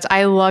show notes.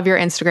 I love your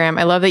Instagram.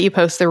 I love that you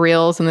post the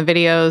reels and the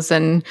videos,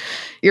 and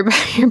you're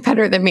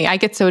better than me. I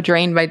get so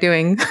drained by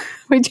doing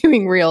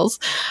reels.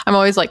 I'm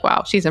always like,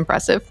 wow, she's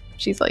impressive.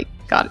 She's like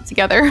got it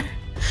together.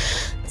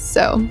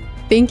 So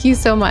thank you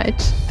so much.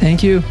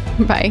 Thank you.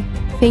 Bye.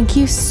 Thank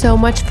you so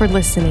much for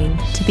listening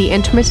to the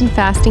Intermittent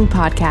Fasting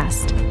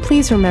Podcast.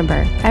 Please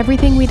remember,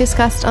 everything we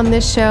discussed on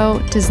this show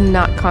does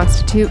not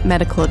constitute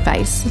medical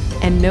advice,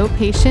 and no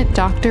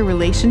patient-doctor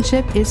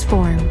relationship is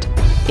formed.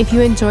 If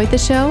you enjoyed the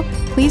show,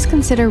 please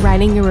consider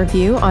writing a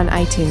review on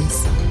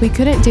iTunes. We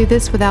couldn't do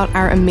this without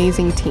our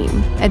amazing team.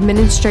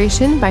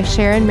 Administration by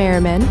Sharon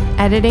Merriman,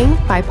 editing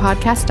by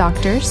Podcast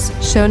Doctors,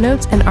 show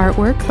notes and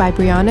artwork by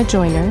Brianna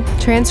Joyner,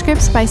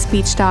 transcripts by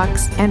Speech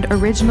Docs, and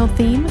original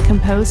theme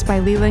composed by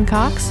Leland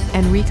Cox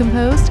and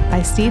recomposed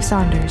by Steve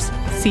Saunders.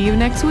 See you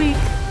next week.